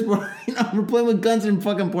look at this porno. We're playing with guns and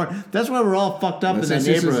fucking porn. That's why we're all fucked up in the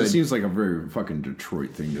neighborhood. It seems like a very fucking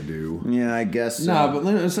Detroit thing to do. Yeah, I guess so. Nah,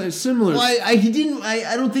 but it's similar. Well, I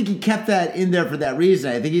don't think he kept that in there for that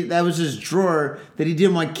reason. I think that was his drawer that he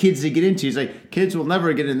didn't want kids to get into. He's like, kids will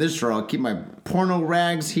never get in this drawer. I'll keep my porno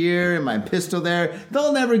rags here and my pistol there.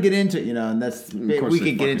 They'll never get into it, and that's we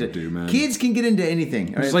can get into. Man. Kids can get into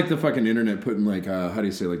anything. It's like the fucking internet putting like how do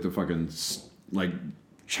you say, like the fucking like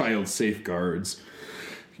child safeguards.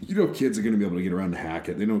 Kids are going to be able to get around and hack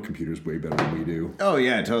it. They know computers way better than we do. Oh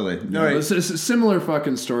yeah, totally. All right, it's a similar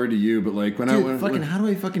fucking story to you, but like when how do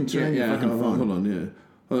I fucking turn your fucking phone? Hold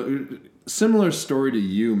on, similar story to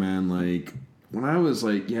you, man. Like when I was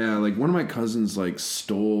like one of my cousins like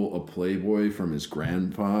stole a Playboy from his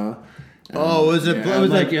grandpa. Was it? Yeah,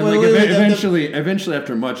 eventually,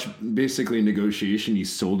 after much basically negotiation, he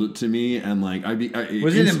sold it to me, and like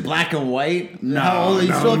was it in black and white? No, he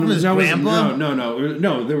stole it from his grandpa.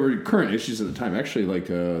 No. There were current issues at the time. Actually, like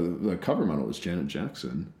the cover model was Janet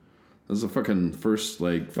Jackson. That was the fucking first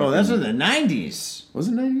like. That's in the 90s. Was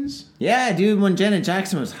it 90s? Yeah, dude. When Janet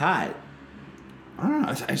Jackson was hot. I don't know.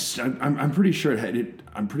 I'm pretty sure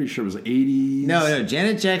I'm pretty sure it was 80s. No.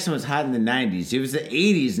 Janet Jackson was hot in the 90s. It was the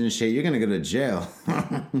 80s and shit. You're gonna go to jail.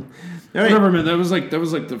 Whatever, man. That was like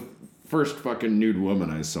the first fucking nude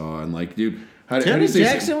woman I saw, and like, dude, Janet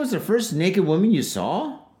Jackson was the first naked woman you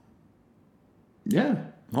saw? Yeah.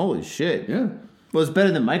 Holy shit. Yeah. Well, it's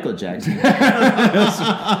better than Michael Jackson.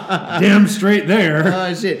 Damn straight there.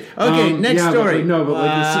 Oh, shit. Okay, next story.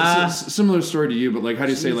 But similar story to you, but like, how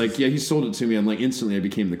do you say, like, yeah, he sold it to me, and like, instantly I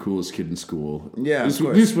became the coolest kid in school. Yeah, At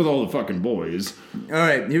least with all the fucking boys. All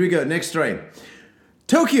right, here we go. Next story.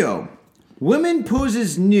 Tokyo. Woman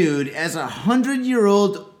poses nude as a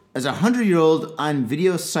 100-year-old on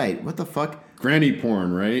video site. What the fuck? Granny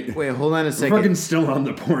porn, right? Wait, hold on a second. We're fucking still on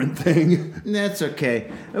the porn thing. That's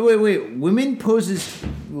okay. Wait. Women poses...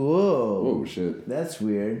 Whoa. Whoa, shit. That's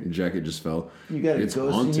weird. Your jacket just fell. You got a ghost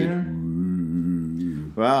haunted. in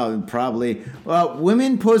here? Well, probably. Well,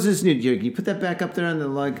 women poses nude. Can you put that back up there on the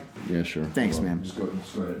lug? Yeah, sure. Thanks, man. Just go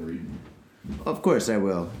ahead and read. Of course I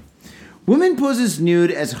will. Woman poses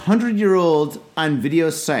nude as 100-year-old on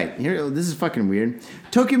video site. Here, this is fucking weird.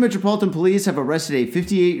 Tokyo Metropolitan Police have arrested a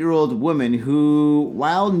 58-year-old woman who,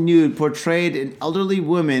 while nude, portrayed an elderly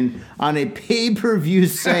woman on a pay-per-view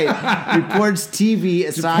site, reports TV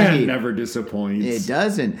Asahi. Japan never disappoints. It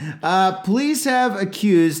doesn't. Police have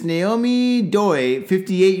accused Naomi Doi,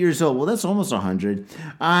 58 years old, well, that's almost 100,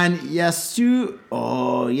 on Yasushi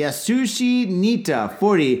Nita,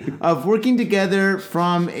 40, of working together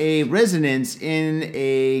from a residence in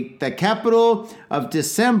the capital of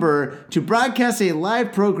December to broadcast a live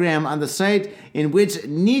program on the site in which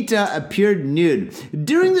Nita appeared nude.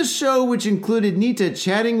 During the show, which included Nita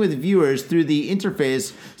chatting with viewers through the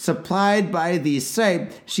interface supplied by the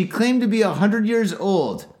site, she claimed to be 100 years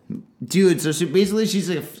old. Dude, so she's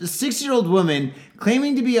a 6-year-old woman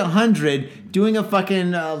claiming to be 100 doing a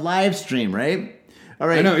fucking live stream, right? All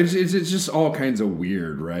right. I know, it's just all kinds of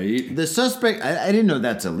weird, right? The suspect, I didn't know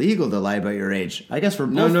that's illegal to lie about your age. I guess we're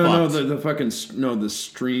both the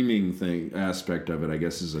streaming thing aspect of it, I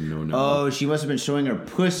guess, is a no-no. Oh, she must have been showing her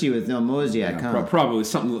pussy with no Mosaic, huh? Probably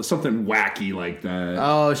something wacky like that.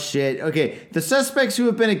 Oh, shit. Okay. The suspects who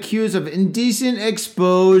have been accused of indecent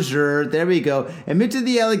exposure, there we go, admit to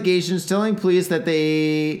the allegations, telling police that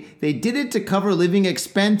they did it to cover living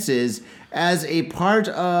expenses. As a part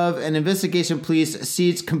of an investigation, police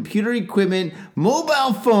seized computer equipment,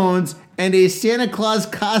 mobile phones, and a Santa Claus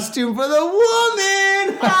costume for the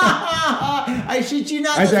woman. I shit you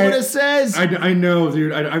not. That's what it says. I know,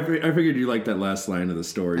 dude. I figured you liked that last line of the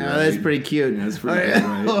story. Oh, right? That's pretty cute. Yeah, that's pretty good,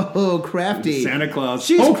 right? Oh, crafty. Santa Claus.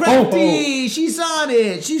 She's crafty. Ho. She's on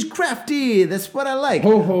it. She's crafty. That's what I like.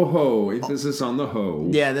 Ho, ho, ho. Emphasis on the ho.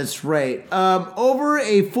 Yeah, that's right. Over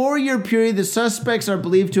a 4-year period, the suspects are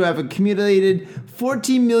believed to have accumulated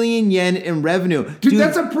 14 million yen in revenue. Dude,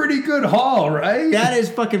 that's a pretty good haul, right? That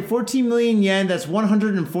is fucking 14 million yen. That's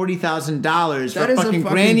 $140,000 for fucking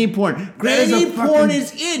granny porn. Granny porn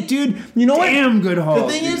is it, dude. You know what? Damn good haul.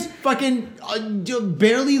 The thing is, fucking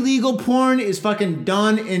barely legal porn is fucking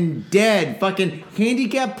done and dead. Fucking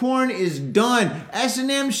handicap porn is done.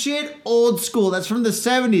 S&M shit, old school. That's from the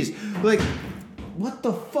 70s. Like, what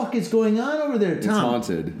the fuck is going on over there, Tom? It's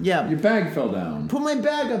haunted. Yeah. Your bag fell down. Put my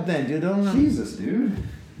bag up then, dude. Jesus, dude.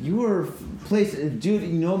 You were dude,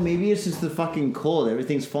 maybe it's just the fucking cold.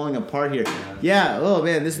 Everything's falling apart here. Yeah, oh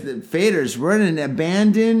man, Faders, we're in an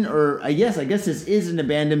abandoned, or I guess this is an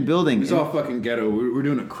abandoned building. It's all fucking ghetto. We're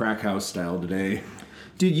doing a crack house style today.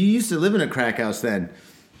 Dude, you used to live in a crack house then.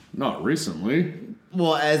 Not recently.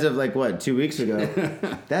 Well, as of like what, 2 weeks ago.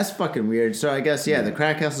 That's fucking weird. So I guess the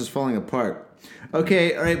crack house is falling apart.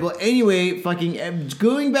 Okay, all right. Well, anyway, fucking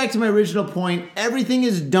going back to my original point, everything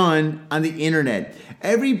is done on the internet.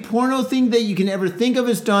 Every porno thing that you can ever think of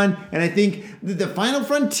is done, and I think the final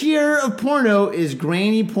frontier of porno is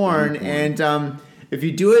granny porn. And if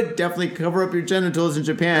you do it, definitely cover up your genitals in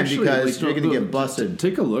Japan because you're gonna get busted.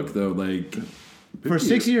 Take a look though, like for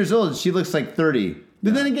 60 years old, she looks like 30.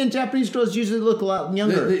 But then again, Japanese girls usually look a lot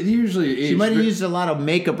younger. They usually age. She might have used a lot of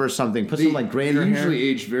makeup or something. Put some like gray in her hair. They usually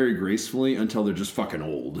age very gracefully until they're just fucking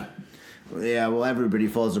old. Yeah, well, everybody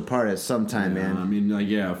falls apart at some time, man. I mean, like,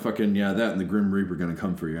 that and the Grim Reaper gonna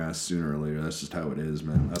come for your ass sooner or later. That's just how it is,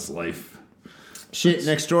 man. That's life. Shit,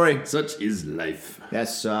 next story. Such is life. That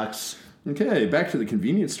sucks. Okay, back to the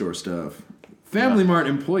convenience store stuff. Family Mart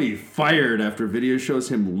employee fired after video shows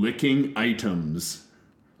him licking items.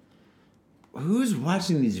 Who's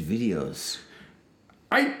watching these videos?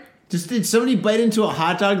 Did somebody bite into a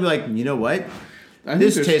hot dog and be like, you know what?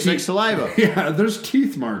 This tastes like saliva. Yeah, there's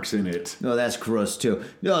teeth marks in it. No, that's gross too.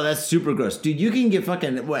 No, that's super gross. Dude, you can get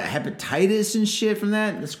fucking, hepatitis and shit from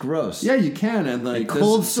that? That's gross. Yeah, you can. And like,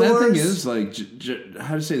 cold sores. The thing is, like,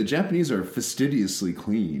 how to say, the Japanese are fastidiously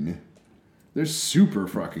clean. They're super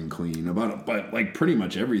fucking clean but like pretty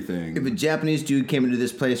much everything. If a Japanese dude came into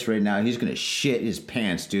this place right now, he's gonna shit his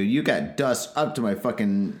pants, dude. You got dust up to my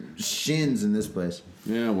fucking shins in this place.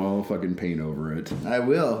 Yeah, well, I'll fucking paint over it. I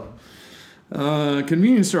will.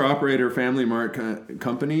 Convenience store operator Family Mart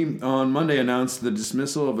Company on Monday announced the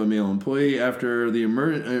dismissal of a male employee after the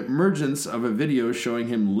emergence of a video showing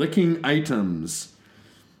him licking items.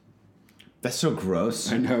 That's so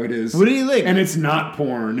gross. I know it is. What do you lick? And it's not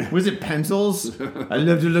porn. Was it pencils? I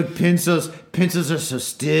love to lick pencils. Pencils are so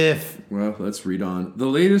stiff. Well, let's read on. The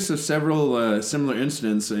latest of several similar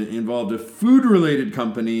incidents involved a food-related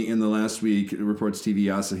company in the last week, reports TV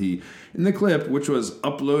Asahi. In the clip, which was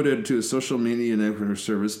uploaded to a social media network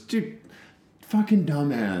service, dude, fucking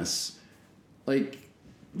dumbass. Like,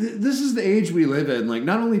 this is the age we live in. Like,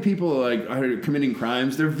 not only people like are committing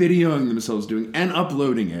crimes, they're videoing themselves doing and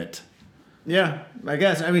uploading it. Yeah, I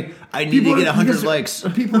guess. I mean, I need to get 100 likes.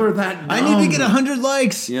 People are that dumb. I need to get 100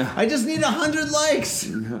 likes. Yeah. I just need 100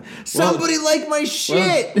 likes. Somebody like my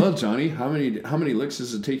shit. Well, Johnny, how many licks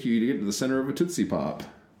does it take you to get to the center of a Tootsie Pop?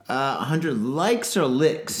 100 likes or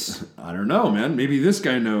licks? I don't know, man. Maybe this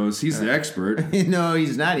guy knows. He's the expert. No,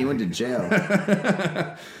 he's not. He went to jail.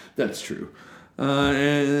 That's true.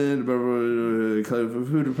 And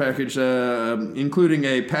food package, including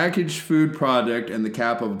a packaged food product and the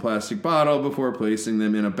cap of a plastic bottle before placing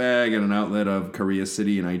them in a bag at an outlet of Korea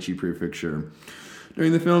City in Aichi Prefecture.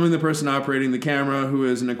 During the filming, the person operating the camera, who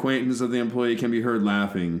is an acquaintance of the employee, can be heard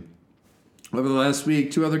laughing. Over the last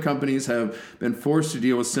week, 2 other companies have been forced to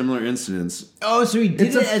deal with similar incidents. Oh, so he did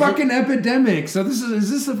it. It's a fucking epidemic. So is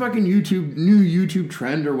this a fucking new YouTube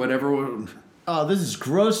trend or whatever? Oh, this is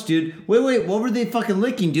gross, dude. Wait, what were they fucking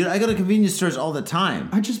licking, dude? I go to convenience stores all the time.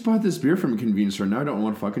 I just bought this beer from a convenience store. Now I don't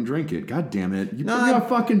want to fucking drink it. God damn it. You put me on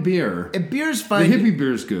fucking beer. Beer's fine. The hippie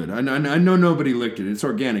beer's good. I know nobody licked it. It's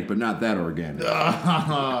organic, but not that organic.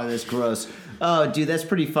 Oh, that's gross. Oh, dude, that's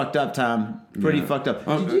pretty fucked up, Tom. Pretty fucked up.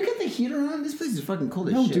 Did you get the heater on? This place is fucking cold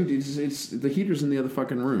as shit. No, dude, it's the heater's in the other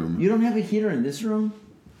fucking room. You don't have a heater in this room?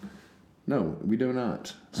 No, we do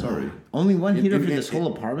not. Sorry. Only one heater for this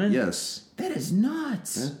whole apartment? Yes. That is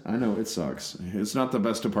nuts. Yeah, I know, it sucks. It's not the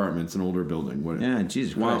best apartment. It's an older building. Yeah,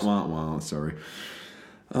 Jesus Christ. Sorry.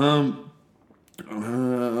 Over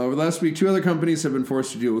last week, 2 other companies have been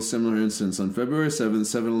forced to deal with similar incidents. On February 7th,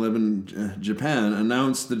 7-Eleven Japan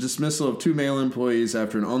announced the dismissal of 2 male employees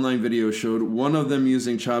after an online video showed one of them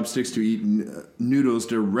using chopsticks to eat noodles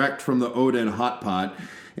direct from the Oden hot pot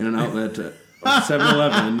in an outlet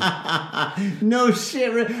 7-Eleven. No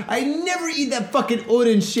shit. I never eat that fucking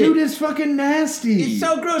Oden shit. Dude, it's fucking nasty. It's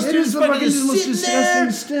so gross. It is the fucking most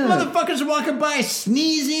disgusting stuff. Motherfuckers are walking by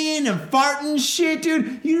sneezing and farting shit,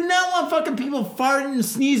 dude. You do not want fucking people farting and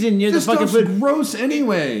sneezing near the fucking food. This stuff's gross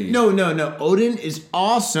anyway. No. Oden is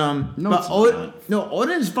awesome. No, it's not. No,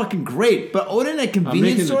 Oden is fucking great. But Oden at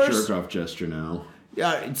convenience stores... I'm making the jerk-off gesture now.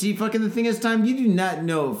 See, fucking the thing is, Tom, you do not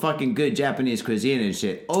know fucking good Japanese cuisine and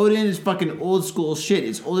shit. Oden is fucking old school shit.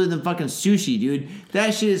 It's older than fucking sushi, dude.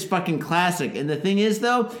 That shit is fucking classic. And the thing is,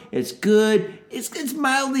 though, it's good. it's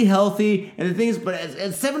mildly healthy. And the thing is, but at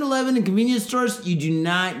 7-Eleven and convenience stores, you do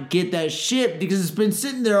not get that shit because it's been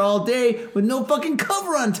sitting there all day with no fucking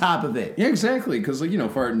cover on top of it. Yeah, exactly. Because, like,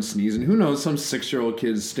 fart and sneeze, and who knows, some 6-year-old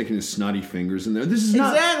kid's sticking his snotty fingers in there. This is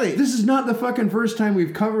not the fucking first time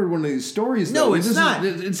we've covered one of these stories. No, it's not.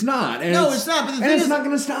 It's not. And it's not. But the thing is, it's not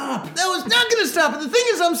going to stop. No, it's not going to stop. But the thing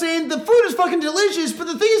is, I'm saying the food is fucking delicious. But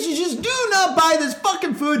the thing is, you just do not buy this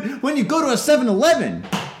fucking food when you go to a 7-Eleven.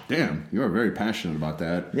 Damn, you are very passionate about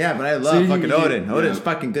that. Yeah, but I love fucking Odin. Odin's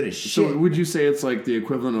fucking good as shit. So would you say it's like the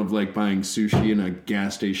equivalent of like buying sushi in a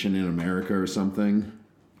gas station in America or something?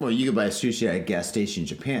 Well, you could buy sushi at a gas station in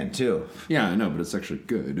Japan, too. Yeah, I know, but it's actually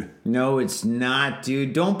good. No, it's not,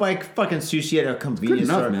 dude. Don't buy fucking sushi at a convenience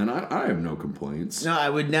store. Good enough, man. I have no complaints. No, I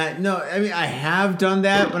would not. No, I mean, I have done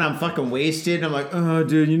that when I'm fucking wasted. I'm like, oh,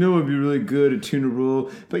 dude, it would be really good, a tuna roll.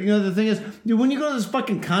 But, the thing is, dude, when you go to those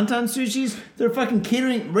fucking Kantan sushis, they're fucking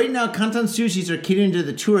catering. Right now, Kantan sushis are catering to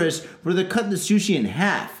the tourists where they're cutting the sushi in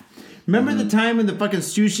half. Remember the time when the fucking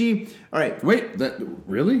sushi... All right. Wait,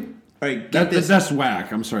 really? All right, that's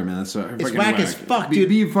whack. I'm sorry, man. That's it's whack as fuck, dude.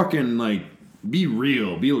 Be fucking like, be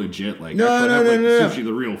real, be legit. Like, no. Sushi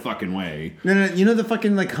the real fucking way. No. You know the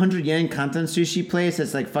fucking like 100 yen Kantan sushi place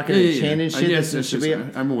that's like fucking a chain and shit. Yes,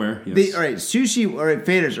 I'm aware. Yes. All right, sushi. All right,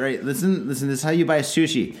 faders. All right, listen. This is how you buy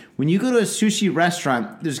sushi. When you go to a sushi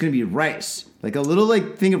restaurant, there's gonna be rice, like a little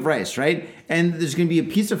like thing of rice, right? And there's gonna be a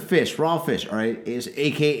piece of fish, raw fish. All right, is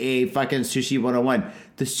AKA fucking sushi 101.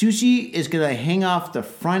 The sushi is going to hang off the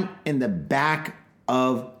front and the back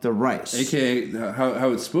of the rice. AKA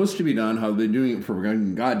how it's supposed to be done, how they've been doing it for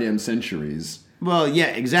goddamn centuries. Well, yeah,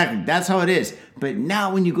 exactly. That's how it is. But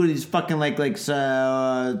now when you go to these fucking like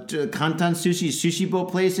Kantan sushi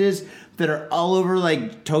boat places that are all over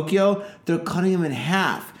like Tokyo, they're cutting them in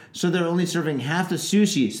half. So they're only serving half the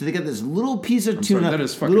sushi. So they got this little piece of tuna,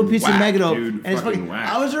 little piece of megado, dude, and it's fucking whack.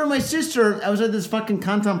 I was there with my sister. I was at this fucking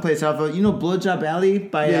Kantan place off of Blowjob Alley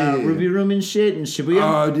by Ruby Room and shit in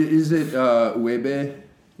Shibuya. Is it Uebe?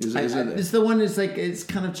 It's the one. It's like it's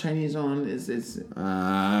kind of Chinese on.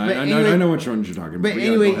 I know which one you're talking about. But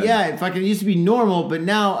anyway, it fucking used to be normal. But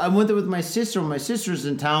now I went there with my sister when my sister's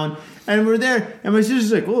in town, and we're there, and my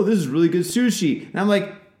sister's like, "Oh, this is really good sushi," and I'm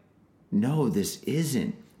like, "No, this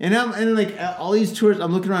isn't." And like all these tourists,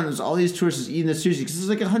 I'm looking around, there's all these tourists eating the sushi because it's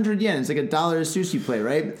like 100 yen. It's like $1 a sushi plate,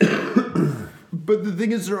 right? But the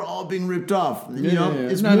thing is, they're all being ripped off.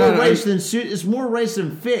 It's more rice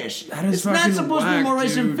than fish. It's not supposed to be more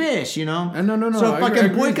rice than fish, No. So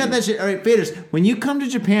fucking boycott that shit. All right, faders. When you come to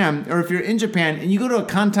Japan, or if you're in Japan and you go to a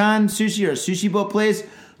Kantan sushi or a sushi boat place,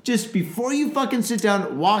 just before you fucking sit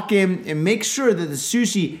down, walk in and make sure that the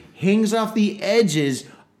sushi hangs off the edges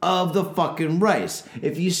of the fucking rice.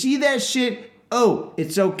 If you see that shit,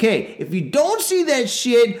 it's okay. If you don't see that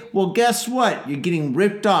shit, well, guess what? You're getting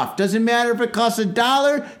ripped off. Doesn't matter if it costs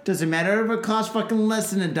 $1. Doesn't matter if it costs fucking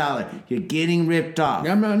less than $1. You're getting ripped off.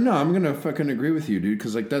 I'm gonna fucking agree with you, dude.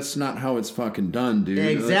 Because like that's not how it's fucking done, dude.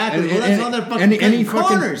 Exactly. That's all they're fucking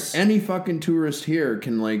corners. Any fucking tourist here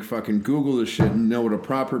can like fucking Google this shit and know what a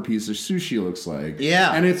proper piece of sushi looks like.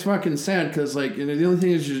 Yeah. And it's fucking sad because like the only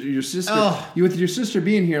thing is your sister. With your sister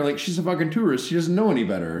being here, like she's a fucking tourist. She doesn't know any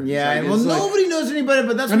better. Yeah. Nobody knows any better,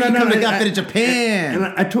 but that's when you come to Got Fit in Japan. And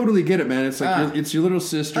I totally get it, man. It's like it's your little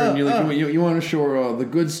sister, and you're like you want to show her the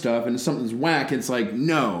good stuff, and if something's whack, it's like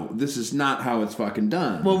no, this is not how it's fucking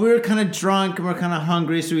done. Well, we were kind of drunk and we are kind of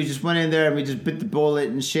hungry, so we just went in there and we just bit the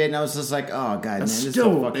bullet and shit. And I was just like, oh god, man, this is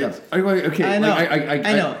so fucked up. Okay, I know.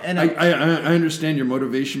 I understand your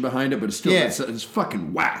motivation behind it, but it's still it's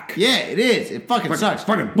fucking whack. Yeah, it is. It fucking sucks.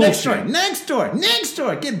 Fucking bullshit. Next door.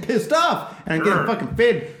 Getting pissed off. And I'm getting fucking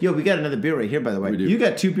fed. Yo, we got another beer right here, by the way. You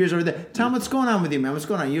got 2 beers over there. Tom, what's going on with you, man? What's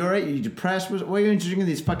going on? You all right? You depressed? Why are you drinking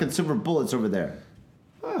these fucking silver bullets over there?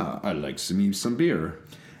 I'd like some beer.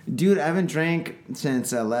 Dude, I haven't drank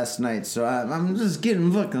since last night, so I'm just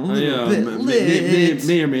getting fucking a little bit lit.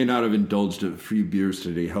 May or may not have indulged a few beers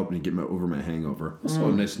today, helping to get over my hangover. Also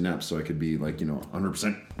a nice nap so I could be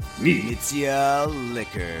 100% me. Mitsuya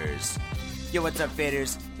Liquors. Yo, what's up,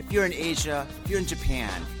 faders? If you're in Asia, if you're in Japan,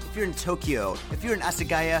 if you're in Tokyo, if you're in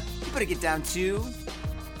Asagaya, you better get down to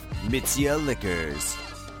Mitsuya Liquors.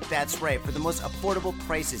 That's right, for the most affordable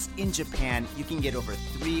prices in Japan, you can get over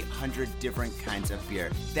 300 different kinds of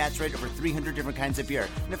beer. That's right, over 300 different kinds of beer.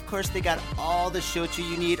 And of course, they got all the shochu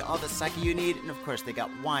you need, all the sake you need, and of course, they got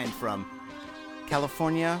wine from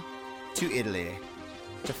California to Italy,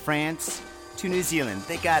 to France, to New Zealand.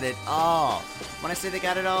 They got it all. When I say they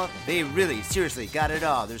got it all, they really, seriously got it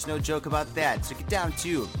all. There's no joke about that. So get down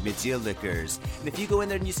to Mitsuya Liquors. And if you go in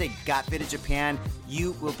there and you say Got Faded Japan,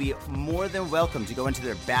 you will be more than welcome to go into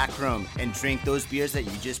their back room and drink those beers that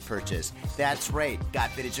you just purchased. That's right,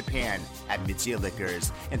 Got Faded Japan at Mitsuya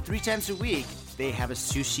Liquors. And 3 times a week, they have a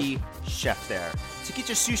sushi chef there. So get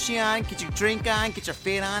your sushi on, get your drink on, get your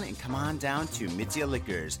fade on, and come on down to Mitsuya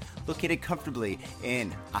Liquors, located comfortably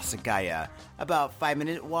in Asagaya, about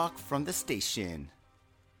 5-minute walk from the station.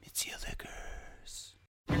 Mitsuya Liquors.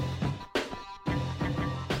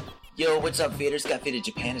 Yo, what's up, faders? Got Faded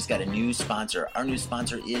Japan has got a new sponsor. Our new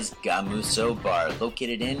sponsor is Gamuso Bar,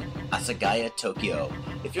 located in Asagaya, Tokyo.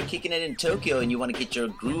 If you're kicking it in Tokyo and you want to get your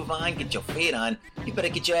groove on, get your fade on, you better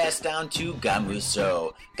get your ass down to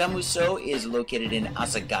Gamuso. Gamuso is located in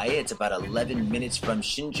Asagaya. It's about 11 minutes from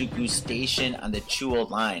Shinjuku Station on the Chuo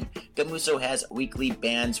line. Gamuso has weekly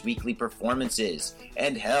bands, weekly performances.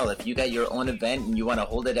 And hell, if you got your own event and you want to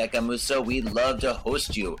hold it at Gamuso, we'd love to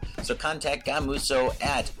host you. So contact Gamuso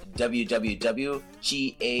at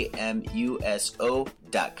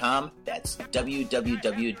www.gamuso.com. That's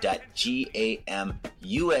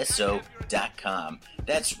www.gamuso.com.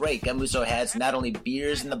 That's right, Gamuso has not only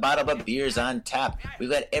beers in the bottle, but beers on tap. We've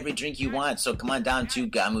got every drink you want, so come on down to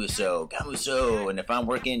Gamuso. Gamuso, and if I'm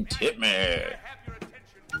working, tip me.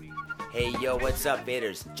 Hey, yo, what's up,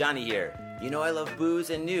 faders? Johnny here. You know I love booze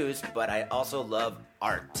and news, but I also love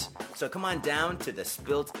art. So come on down to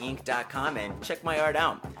thespiltink.com and check my art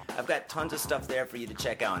out. I've got tons of stuff there for you to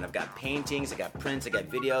check out. And I've got paintings, I got prints, I got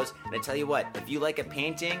videos. And I tell you what, if you like a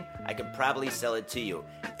painting, I could probably sell it to you.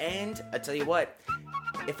 And I tell you what,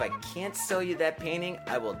 if I can't sell you that painting,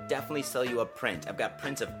 I will definitely sell you a print. I've got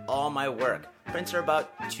prints of all my work. Prints are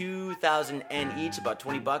about 2,000 yen each, about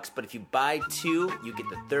 $20, but if you buy 2, you get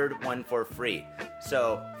the 3rd one for free.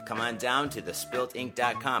 So come on down to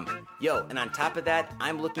thespiltink.com. Yo, and on top of that,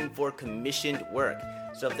 I'm looking for commissioned work.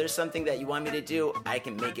 So if there's something that you want me to do, I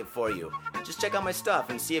can make it for you. Just check out my stuff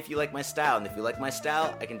and see if you like my style. And if you like my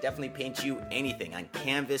style, I can definitely paint you anything on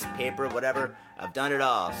canvas, paper, whatever. I've done it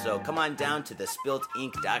all. So come on down to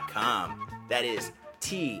thespiltink.com. That is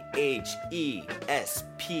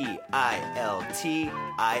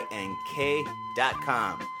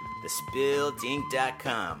THESPILTINK.com.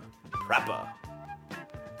 Thespiltink.com. Proper.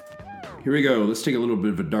 Here we go. Let's take a little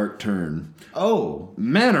bit of a dark turn. Oh.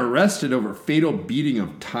 Man arrested over fatal beating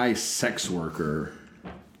of Thai sex worker.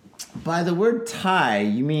 By the word Thai,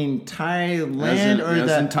 you mean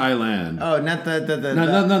Thailand in Thailand? Oh, not the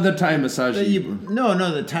not the Thai massage.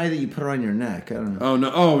 The tie that you put on your neck. I don't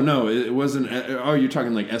know. Oh no! It wasn't. Oh, you're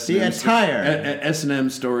talking like S&M. The attire.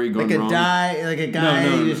 S&M story gone wrong. Like a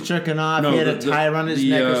guy he was jerking off. He had a tie around his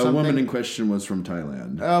neck or something. The woman in question was from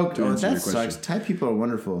Thailand. Oh, that sucks. Thai people are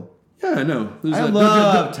wonderful. Yeah, I know. I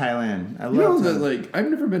love Thailand. I've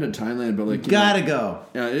never been to Thailand, but like gotta go.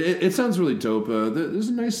 Yeah, it sounds really dope. There's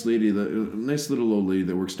a nice lady, nice little old lady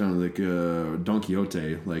that works down at Don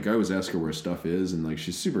Quixote. Like I always ask her where stuff is, and like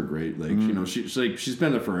she's super great. Like she's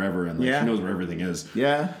been there forever, and she knows where everything is.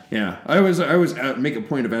 Yeah, yeah. I always make a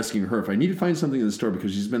point of asking her if I need to find something in the store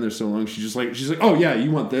because she's been there so long. She's like, oh yeah, you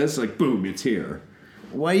want this? Like boom, it's here.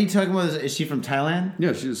 What are you talking about? Is she from Thailand?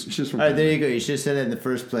 Yeah, she's from. All right, there you go. You should have said that in the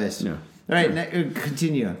first place. Yeah. All right,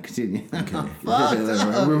 continue. Okay. We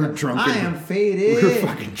were drunk. I am faded. We were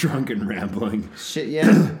fucking drunk and rambling. Shit,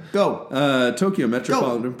 yeah. Go. Tokyo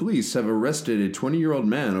Metropolitan Police have arrested a 20-year-old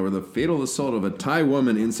man over the fatal assault of a Thai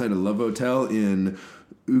woman inside a love hotel in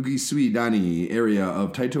Ugisui-dani area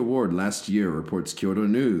of Taito Ward last year, reports Kyoto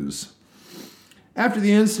News. After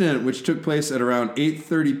the incident, which took place at around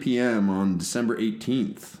 8:30 p.m. on December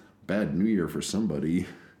 18th, bad New Year for somebody,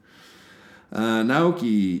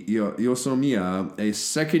 Naoki Yosomiya, a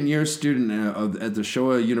second-year student at the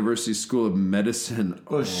Showa University School of Medicine.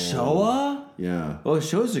 Oh, Showa? Yeah. Oh,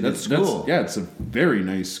 Showa's a good school. It's a very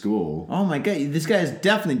nice school. Oh, my God. This guy is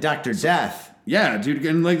definitely Dr. Death. Yeah, dude.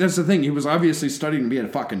 And, like, that's the thing. He was obviously studying to be a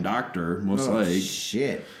fucking doctor, most likely.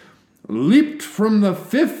 Shit. Leaped from the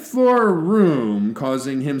 5th floor room,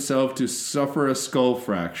 causing himself to suffer a skull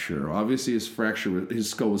fracture. Obviously, his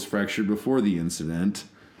skull was fractured before the incident.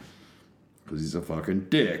 Because he's a fucking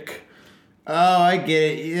dick. Oh, I get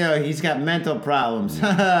it. You know, he's got mental problems.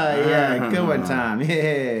 Yeah, good one, Tom.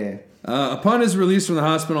 Yeah. Upon his release from the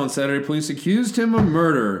hospital on Saturday, police accused him of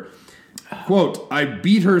murder. Quote, I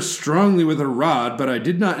beat her strongly with a rod, but I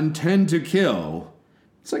did not intend to kill.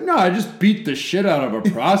 It's like, no, I just beat the shit out of a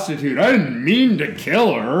prostitute. I didn't mean to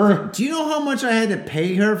kill her. Do you know how much I had to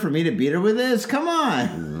pay her for me to beat her with this? Come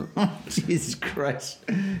on. Yeah. Jesus Christ.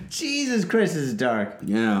 Jesus Christ, this is dark.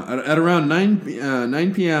 Yeah. At around 9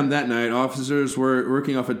 p.m. that night, officers were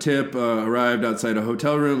working off a tip, arrived outside a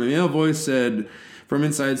hotel room. A male voice from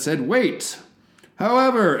inside said, wait.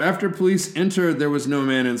 However, after police entered, there was no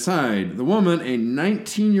man inside. The woman, a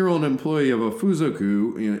 19-year-old employee of a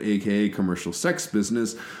Fuzoku, a.k.a. commercial sex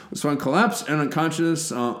business, was found collapsed and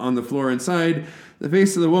unconscious on the floor inside. The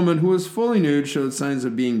face of the woman, who was fully nude, showed signs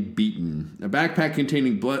of being beaten. A backpack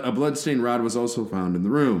containing a blood-stained rod was also found in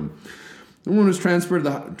the room. The woman was transported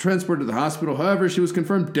to the hospital. However, she was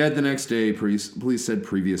confirmed dead the next day, police said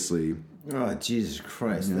previously. Oh, Jesus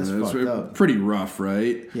Christ. That's fucked up. Pretty rough,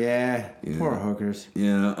 right? Yeah. Poor hookers.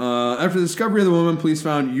 Yeah. After the discovery of the woman, police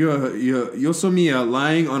found Yosomiya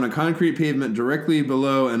lying on a concrete pavement directly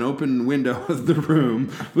below an open window of the room.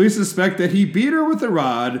 Police suspect that he beat her with a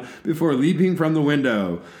rod before leaping from the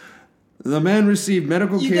window. The man received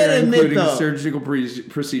medical care, including a surgical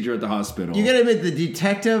procedure at the hospital. You gotta admit, the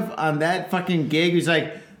detective on that fucking gig was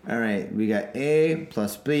like, all right, we got A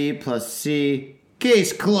plus B plus C.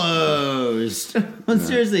 Case closed.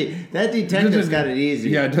 Seriously, that detective's got it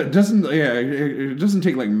easy. Yeah, it doesn't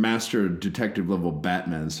take like master detective level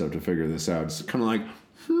Batman stuff to figure this out. It's kind of like,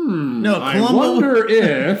 no, Columbo, I wonder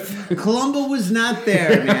if Columbo was not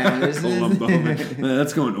there, man. Columbo, man.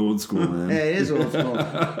 That's going old school, man. Yeah, it is old school.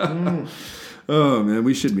 Oh man,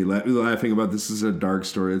 we shouldn't be laughing about this. This is a dark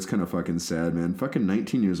story. It's kind of fucking sad, man. Fucking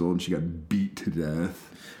 19 years old and she got beat to death.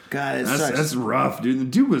 God, that's rough, dude. The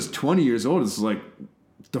dude was 20 years old. It's like,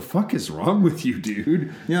 the fuck is wrong with you,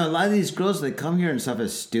 dude? You know, a lot of these girls, they come here and stuff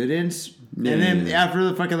as students, and then after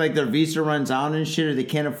the fucking, like, their visa runs out and shit, or they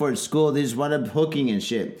can't afford school, they just wind up hooking and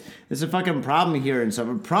shit. There's a fucking problem here and stuff.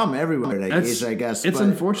 A problem everywhere, I guess. It's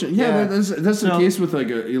unfortunate. Yeah, that's the case with, like,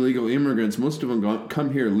 illegal immigrants. Most of them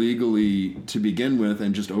come here legally to begin with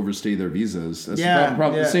and just overstay their visas. That's the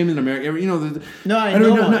problem. Same in America. You know,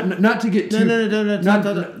 not to get too...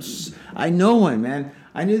 No. I know one, man.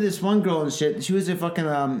 I knew this one girl and shit. She was a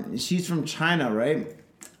fucking... she's from China, right?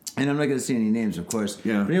 And I'm not going to say any names, of course.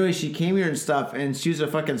 Yeah. But anyway, she came here and stuff, and she was a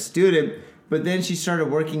fucking student. But then she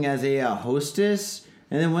started working as a hostess.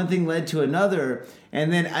 And then one thing led to another.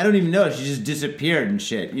 And then, I don't even know, she just disappeared and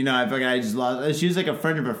shit. You know, I just lost... She was like a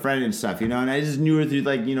friend of a friend and stuff, you know? And I just knew her through,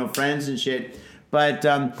 like, you know, friends and shit. But,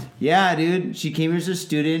 yeah, dude, she came here as a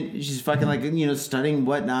student. She's fucking, like, you know, studying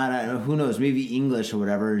whatnot. I don't know, who knows, maybe English or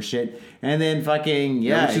whatever and shit. And then fucking,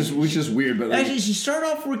 which is weird. But actually, she started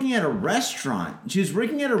off working at a restaurant. She was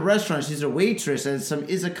working at a restaurant. She's a waitress at some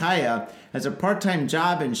izakaya as a part-time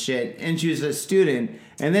job and shit. And she was a student.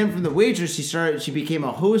 And then from the waitress, she became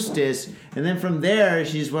a hostess. And then from there,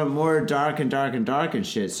 she just went more dark and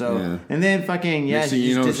shit. So, and then fucking,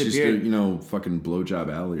 she just disappeared. She's fucking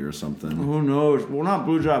Blowjob Alley or something. Who knows? Well, not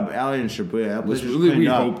Blowjob Alley in Shibuya. That place is we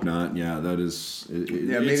hope not. Yeah, that is...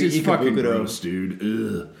 maybe it's fucking gross, dude.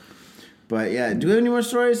 Ugh. But yeah, do we have any more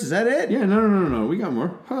stories? Is that it? Yeah, no. We got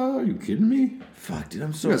more. Are you kidding me? Fuck, dude,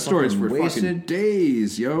 I'm so we got stories for wasted. Fucking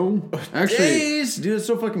days, yo. Actually, days, dude. It's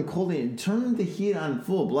so fucking cold. Turn the heat on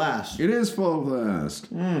full blast. It is full blast.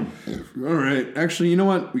 All right. Actually, you know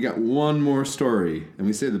what? We got one more story, and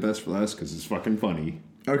we say the best for last because it's fucking funny.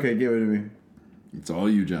 Okay, give it to me. It's all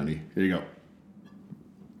you, Johnny. Here you go.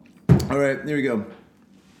 All right, here we go.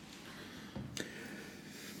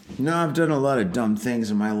 No, I've done a lot of dumb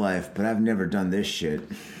things in my life, but I've never done this shit.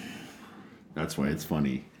 That's why it's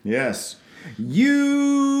funny. Yes.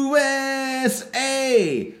 USA!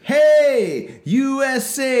 Hey!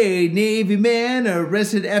 USA Navy man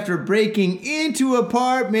arrested after breaking into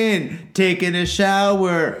apartment, taking a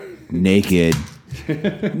shower. Naked.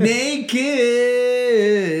 Naked!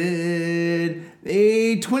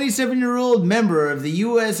 A 27-year-old member of the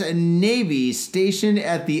U.S. Navy stationed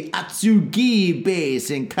at the Atsugi base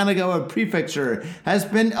in Kanagawa Prefecture has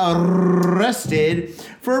been arrested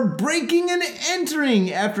for breaking and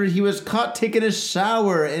entering after he was caught taking a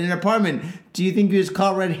shower in an apartment. Do you think he was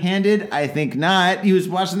caught red-handed? I think not. He was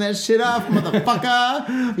washing that shit off,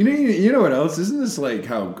 motherfucker. You know what else? Isn't this like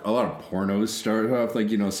how a lot of pornos start off? Like,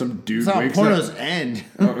 you know, some dude wakes up. Pornos end.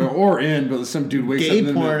 or end, but some dude wakes up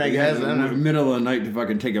in porn, I guess. In the middle of the night to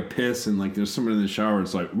fucking take a piss, and like there's someone in the shower.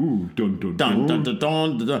 It's like, ooh, dun dun dun dun dun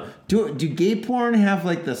dun dun dun. Do gay porn have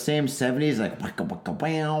like the same 70s, like waka waka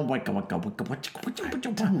wow, waka waka waka waka waka? I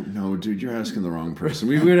don't know, dude. You're asking the wrong person.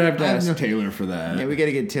 We would have to ask Taylor for that. Yeah, we got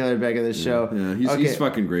to get Taylor back on the show. Yeah, he's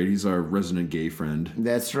fucking great. He's our resident gay friend.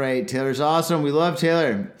 That's right. Taylor's awesome. We love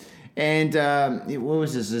Taylor. And what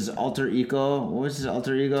was this? His alter ego? What was his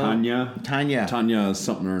alter ego? Tanya. Tanya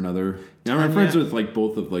Something or another. Yeah, I'm friends with like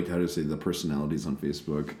both of like how to say the personalities on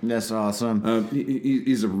Facebook. That's awesome.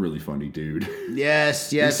 He's a really funny dude.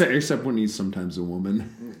 Yes. Except when he's sometimes a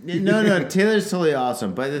woman. No, Taylor's totally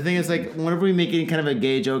awesome. But the thing is, like, whenever we make any kind of a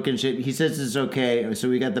gay joke and shit, he says it's okay. So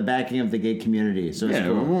we got the backing of the gay community. So it's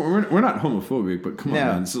cool. We're not homophobic, but come on,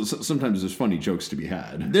 man. So sometimes there's funny jokes to be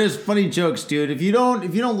had. There's funny jokes, dude. If you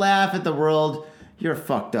don't laugh at the world, you're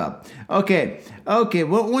fucked up. Okay.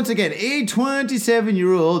 Well, once again, a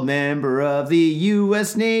 27-year-old member of the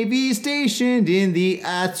U.S. Navy stationed in the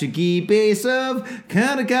Atsugi base of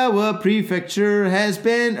Kanagawa Prefecture has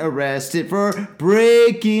been arrested for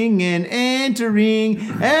breaking and entering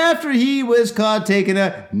after he was caught taking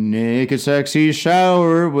a naked sexy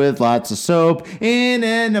shower with lots of soap in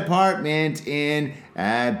an apartment in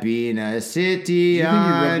Abina City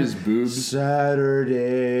on his boobs?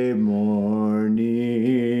 Saturday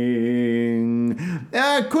morning.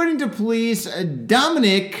 According to police,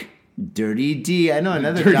 Dominic Dirty D. I know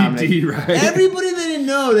another Dirty Dominic. D, right? Everybody that didn't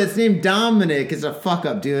know that's named Dominic is a fuck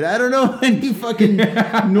up, dude. I don't know any fucking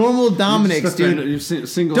normal Dominics, dude.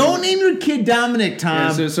 Don't name your kid Dominic,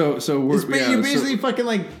 Tom. Yeah, so you're basically fucking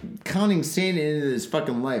like counting Satan into his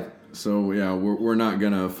fucking life. So yeah, we're not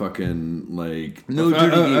gonna fucking like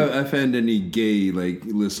offend any gay like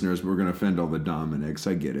listeners. We're gonna offend all the Dominics.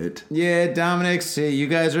 I get it. Yeah, Dominics, you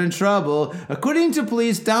guys are in trouble. According to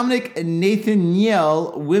police, Dominic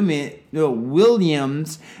Nathaniel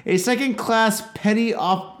Williams, a second-class petty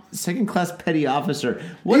officer.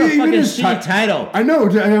 What a fucking shitty title. I know.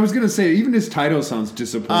 I was gonna say even his title sounds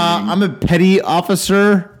disappointing. I'm a petty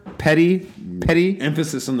officer. Petty.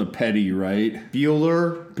 Emphasis on the petty, right?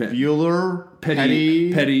 Bueller.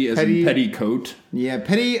 Petty as in petticoat. Yeah,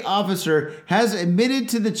 petty officer has admitted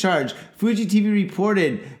to the charge. Fuji TV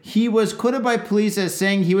reported he was quoted by police as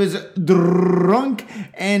saying he was drunk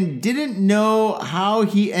and didn't know how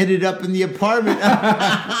he ended up in the apartment.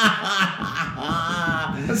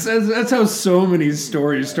 That's how so many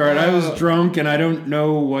stories start. I was drunk and I don't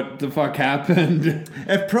know what the fuck happened.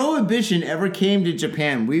 If prohibition ever came to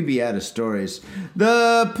Japan, we'd be out of stories.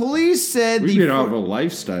 The police said we'd be out of a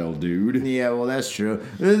lifestyle, dude. Yeah, well, that's true.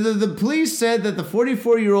 The police said that the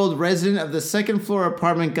 44-year-old resident of the second-floor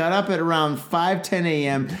apartment got up at around 5:10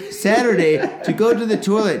 a.m. Saturday to go to the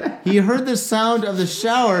toilet. He heard the sound of the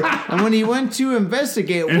shower, and when he went to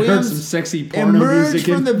investigate, and Williams heard some sexy porno emerged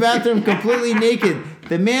music from the bathroom completely naked.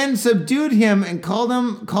 The man subdued him and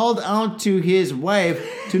called out to his wife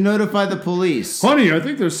to notify the police. Honey, I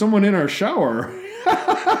think there's someone in our shower.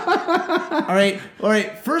 All right.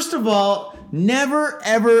 First of all, never,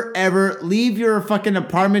 ever, ever leave your fucking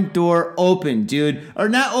apartment door open, dude. Or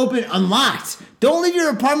not open, unlocked. Don't leave your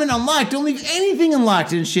apartment unlocked. Don't leave anything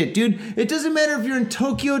unlocked and shit, dude. It doesn't matter if you're in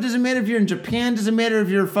Tokyo. It doesn't matter if you're in Japan. It doesn't matter if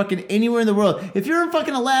you're fucking anywhere in the world. If you're in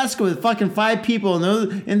fucking Alaska with fucking 5 people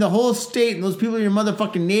in the whole state and those people are your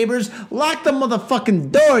motherfucking neighbors, lock the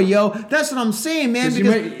motherfucking door, yo. That's what I'm saying, man.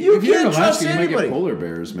 Because you can't trust anybody. You might get polar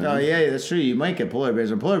bears, man. Oh, yeah, that's true. You might get polar bears,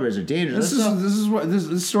 and polar bears are dangerous.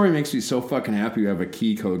 This story makes me so fucking happy you have a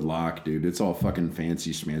key code lock, dude. It's all fucking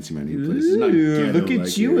fancy schmancy money places. Look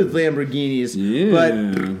at you with Lamborghinis. Yeah. But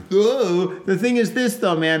the thing is this,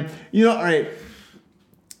 though, man. All right.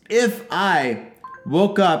 If I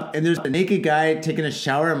woke up and there's a naked guy taking a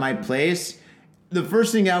shower in my place, the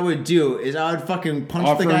first thing I would do is I would fucking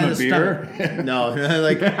punch the guy in the stomach. No,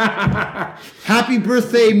 like, happy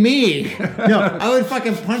birthday, me. No, I would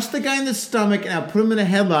fucking punch the guy in the stomach and I'd put him in a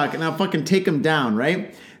headlock and I'd fucking take him down,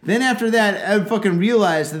 right? Then after that, I would fucking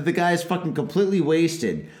realize that the guy's fucking completely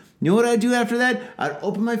wasted. You know what I'd do after that? I'd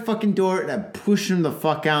open my fucking door and I'd push him the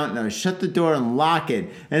fuck out and I'd shut the door and lock it.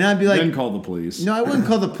 And I'd be like... Then call the police. No, I wouldn't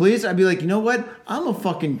call the police. I'd be like, you know what? I'm a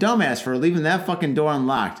fucking dumbass for leaving that fucking door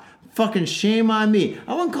unlocked. Fucking shame on me.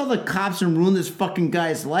 I wouldn't call the cops and ruin this fucking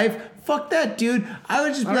guy's life. Fuck that, dude. I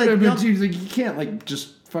would just be you can't, like, just...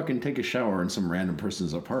 fucking take a shower in some random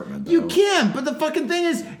person's apartment, though. You can, but the fucking thing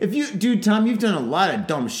is, Tom, you've done a lot of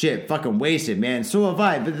dumb shit, fucking wasted, man. So have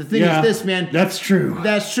I. But the thing is this, man. That's true.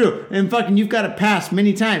 That's true. And fucking, you've got to pass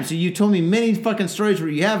many times. So you told me many fucking stories where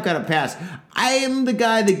you have got to pass. I am the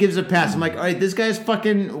guy that gives a pass. I'm like, all right, this guy's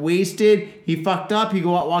fucking wasted. He fucked up. He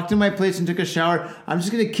walked in my place and took a shower. I'm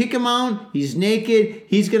just going to kick him out. He's naked.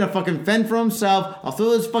 He's going to fucking fend for himself. I'll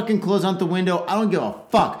throw his fucking clothes out the window. I don't give a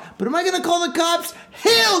fuck. But am I going to call the cops?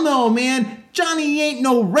 Hell no, man. Johnny ain't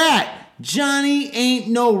no rat. Johnny ain't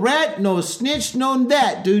no rat, no snitch, no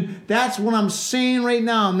that, dude. That's what I'm saying right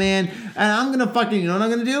now, man. And I'm going to fucking, you know what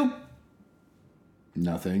I'm going to do?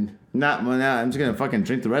 Nothing. Not well. Now I'm just gonna fucking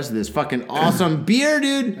drink the rest of this fucking awesome beer,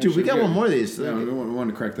 dude. Dude, we got one more of these. Yeah, we want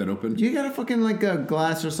to crack that open. You got a fucking like a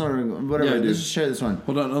glass or something, whatever. Yeah, Let's just share this one.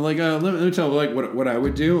 Hold on, like let me tell you, like what I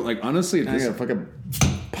would do. Like honestly, I gotta fucking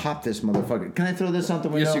pop this motherfucker. Can I throw this out the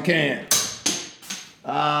window? Yes, you can.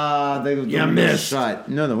 The window's shut.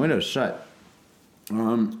 No, the window's shut.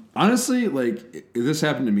 Honestly, like if this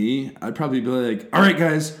happened to me, I'd probably be like, "All right,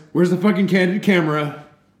 guys, where's the fucking candid camera?"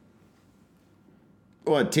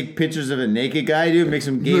 What? Take pictures of a naked guy, dude? Make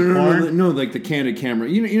some gay porn? No, like the candid camera.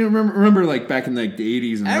 You remember like back in like the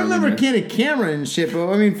 80s. And I remember candid camera and shit,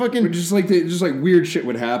 but I mean, fucking just like weird shit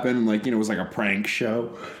would happen, and like it was like a prank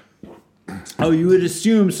show. Oh, you would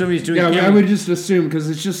assume somebody's doing. Yeah, I would just assume because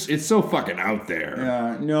it's so fucking out there.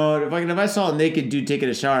 Yeah, no. If I saw a naked dude taking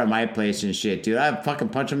a shower at my place and shit, dude, I'd fucking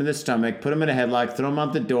punch him in the stomach, put him in a headlock, throw him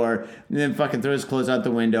out the door, and then fucking throw his clothes out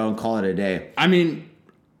the window and call it a day. I mean.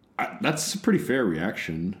 That's a pretty fair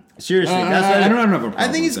reaction. Seriously, that's I don't have a problem.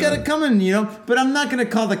 I think he's got it coming, but I'm not going to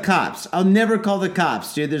call the cops. I'll never call the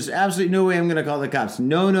cops, dude. There's absolutely no way I'm going to call the cops.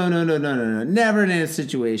 No. Never in a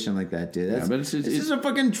situation like that, dude. It's just a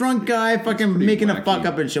fucking drunk guy fucking making wacky. A fuck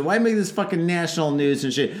up and shit. Why make this fucking national news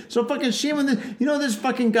and shit? So fucking shame on this. This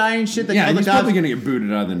fucking guy and shit that called the cops. He's probably going to get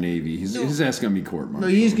booted out of the Navy. His ass going to be court-martialed. No,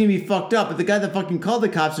 he's going to be fucked up. But the guy that fucking called the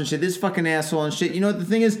cops and shit, this fucking asshole and shit, what the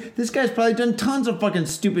thing is? This guy's probably done tons of fucking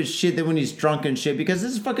stupid shit that when he's drunk and shit because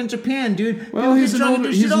this is fucking Japan, dude. Well, he's all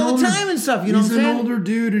the time and stuff. You know what I'm saying? He's an older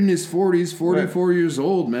dude in his 40s, 44 years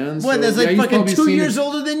old, man. What? So, that's like fucking 2 years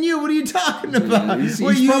older than you. What are you talking about? He's you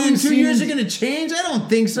in 2 years are going to change? I don't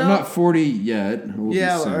think so. I'm not 40 yet. All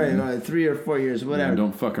right, 3 or 4 years, whatever. Yeah,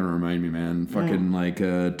 don't fucking remind me, man. Fucking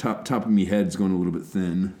top of me head's going a little bit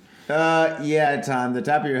thin. Yeah, Tom. The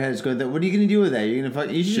top of your head is good. What are you going to do with that? You're going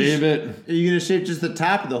to shave it. Are you going to shave just the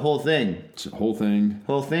top of the whole thing? Whole thing.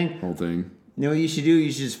 Whole thing. Whole thing. You know what you should do?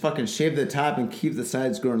 You should just fucking shave the top and keep the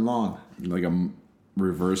sides growing long. Like a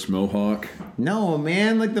reverse mohawk? No,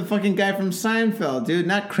 man. Like the fucking guy from Seinfeld, dude.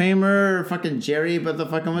 Not Kramer or fucking Jerry, but the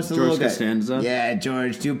fucking, what's the George little guy? Costanza? Yeah,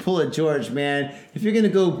 George. Dude, pull a George, man. If you're going to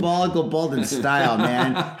go bald in style,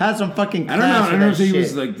 man. Have some fucking class. I don't know if he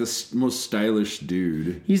was like the most stylish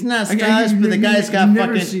dude. He's not stylish, but the guy's got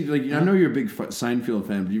fucking... I know you're a big Seinfeld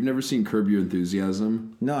fan, but you've never seen Curb Your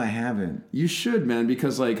Enthusiasm? No, I haven't. You should, man,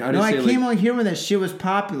 because like... I came out here when that shit was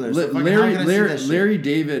popular. So Larry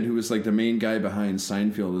David, who was like the main guy behind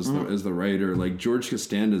Seinfeld as the writer, like George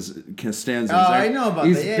Costanza. I know about that.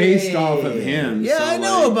 He's based off of him. Yeah, so I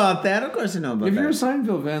know about that. Of course I know about that. If you're a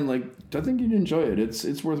Seinfeld fan, like, I think you'd enjoy it.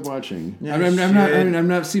 It's worth watching. Yeah, I've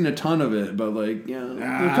not seen a ton of it, but like,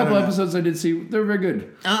 a couple episodes I did see. They're very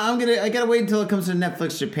good. I gotta wait until it comes to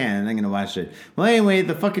Netflix Japan, and I'm gonna watch it. Well, anyway,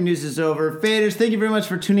 the fucking news is over. Faders, thank you very much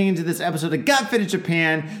for tuning into this episode of Got Faded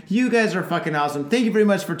Japan. You guys are fucking awesome. Thank you very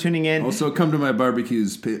much for tuning in. Also, come to my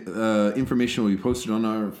barbecues. Information will be posted on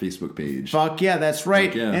our Facebook page. Fuck yeah, that's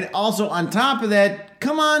right. Yeah. And also on top of that,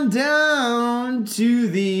 come on down to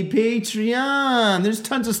the Patreon. There's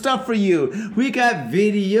tons of stuff for you. We got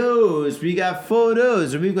videos, we got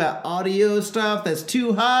photos, we've got audio stuff that's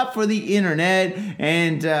too hot for the internet.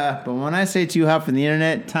 And but when I say too hot for the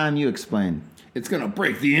internet, Tom, you explain. It's gonna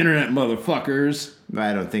break the internet, motherfuckers.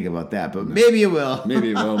 I don't think about that, but maybe it will. Maybe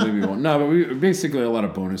it will, maybe it won't. No, but we basically a lot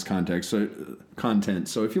of bonus content.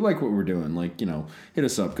 So if you like what we're doing, like, hit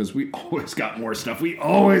us up because we always got more stuff. We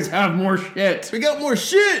always have more shit. We got more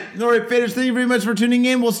shit. All right, faders, thank you very much for tuning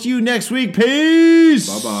in. We'll see you next week. Peace.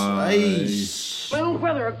 Bye-bye. My own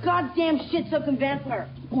brother, a goddamn shit-sucking vampire.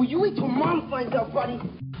 Oh, you wait till Mom finds out, buddy.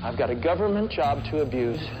 I've got a government job to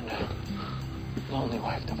abuse and a lonely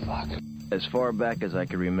wife to fuck. As far back as I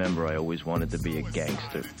can remember, I always wanted to be a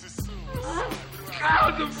gangster.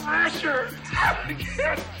 God, the pressure! I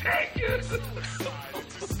can't take it!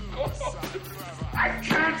 I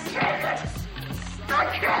can't take it! I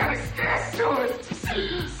can't stand to it!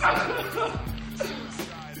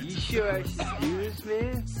 You sure I should do this,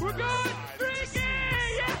 man? We're going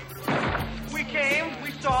freaking! We came,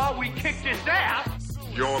 we saw, we kicked his ass!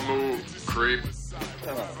 Your move, creep.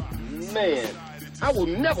 Oh, man. I will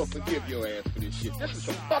never forgive your ass for this shit. This is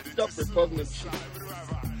some fucked up repugnant shit.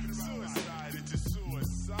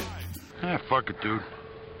 Fuck it, dude.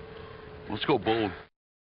 Let's go bold.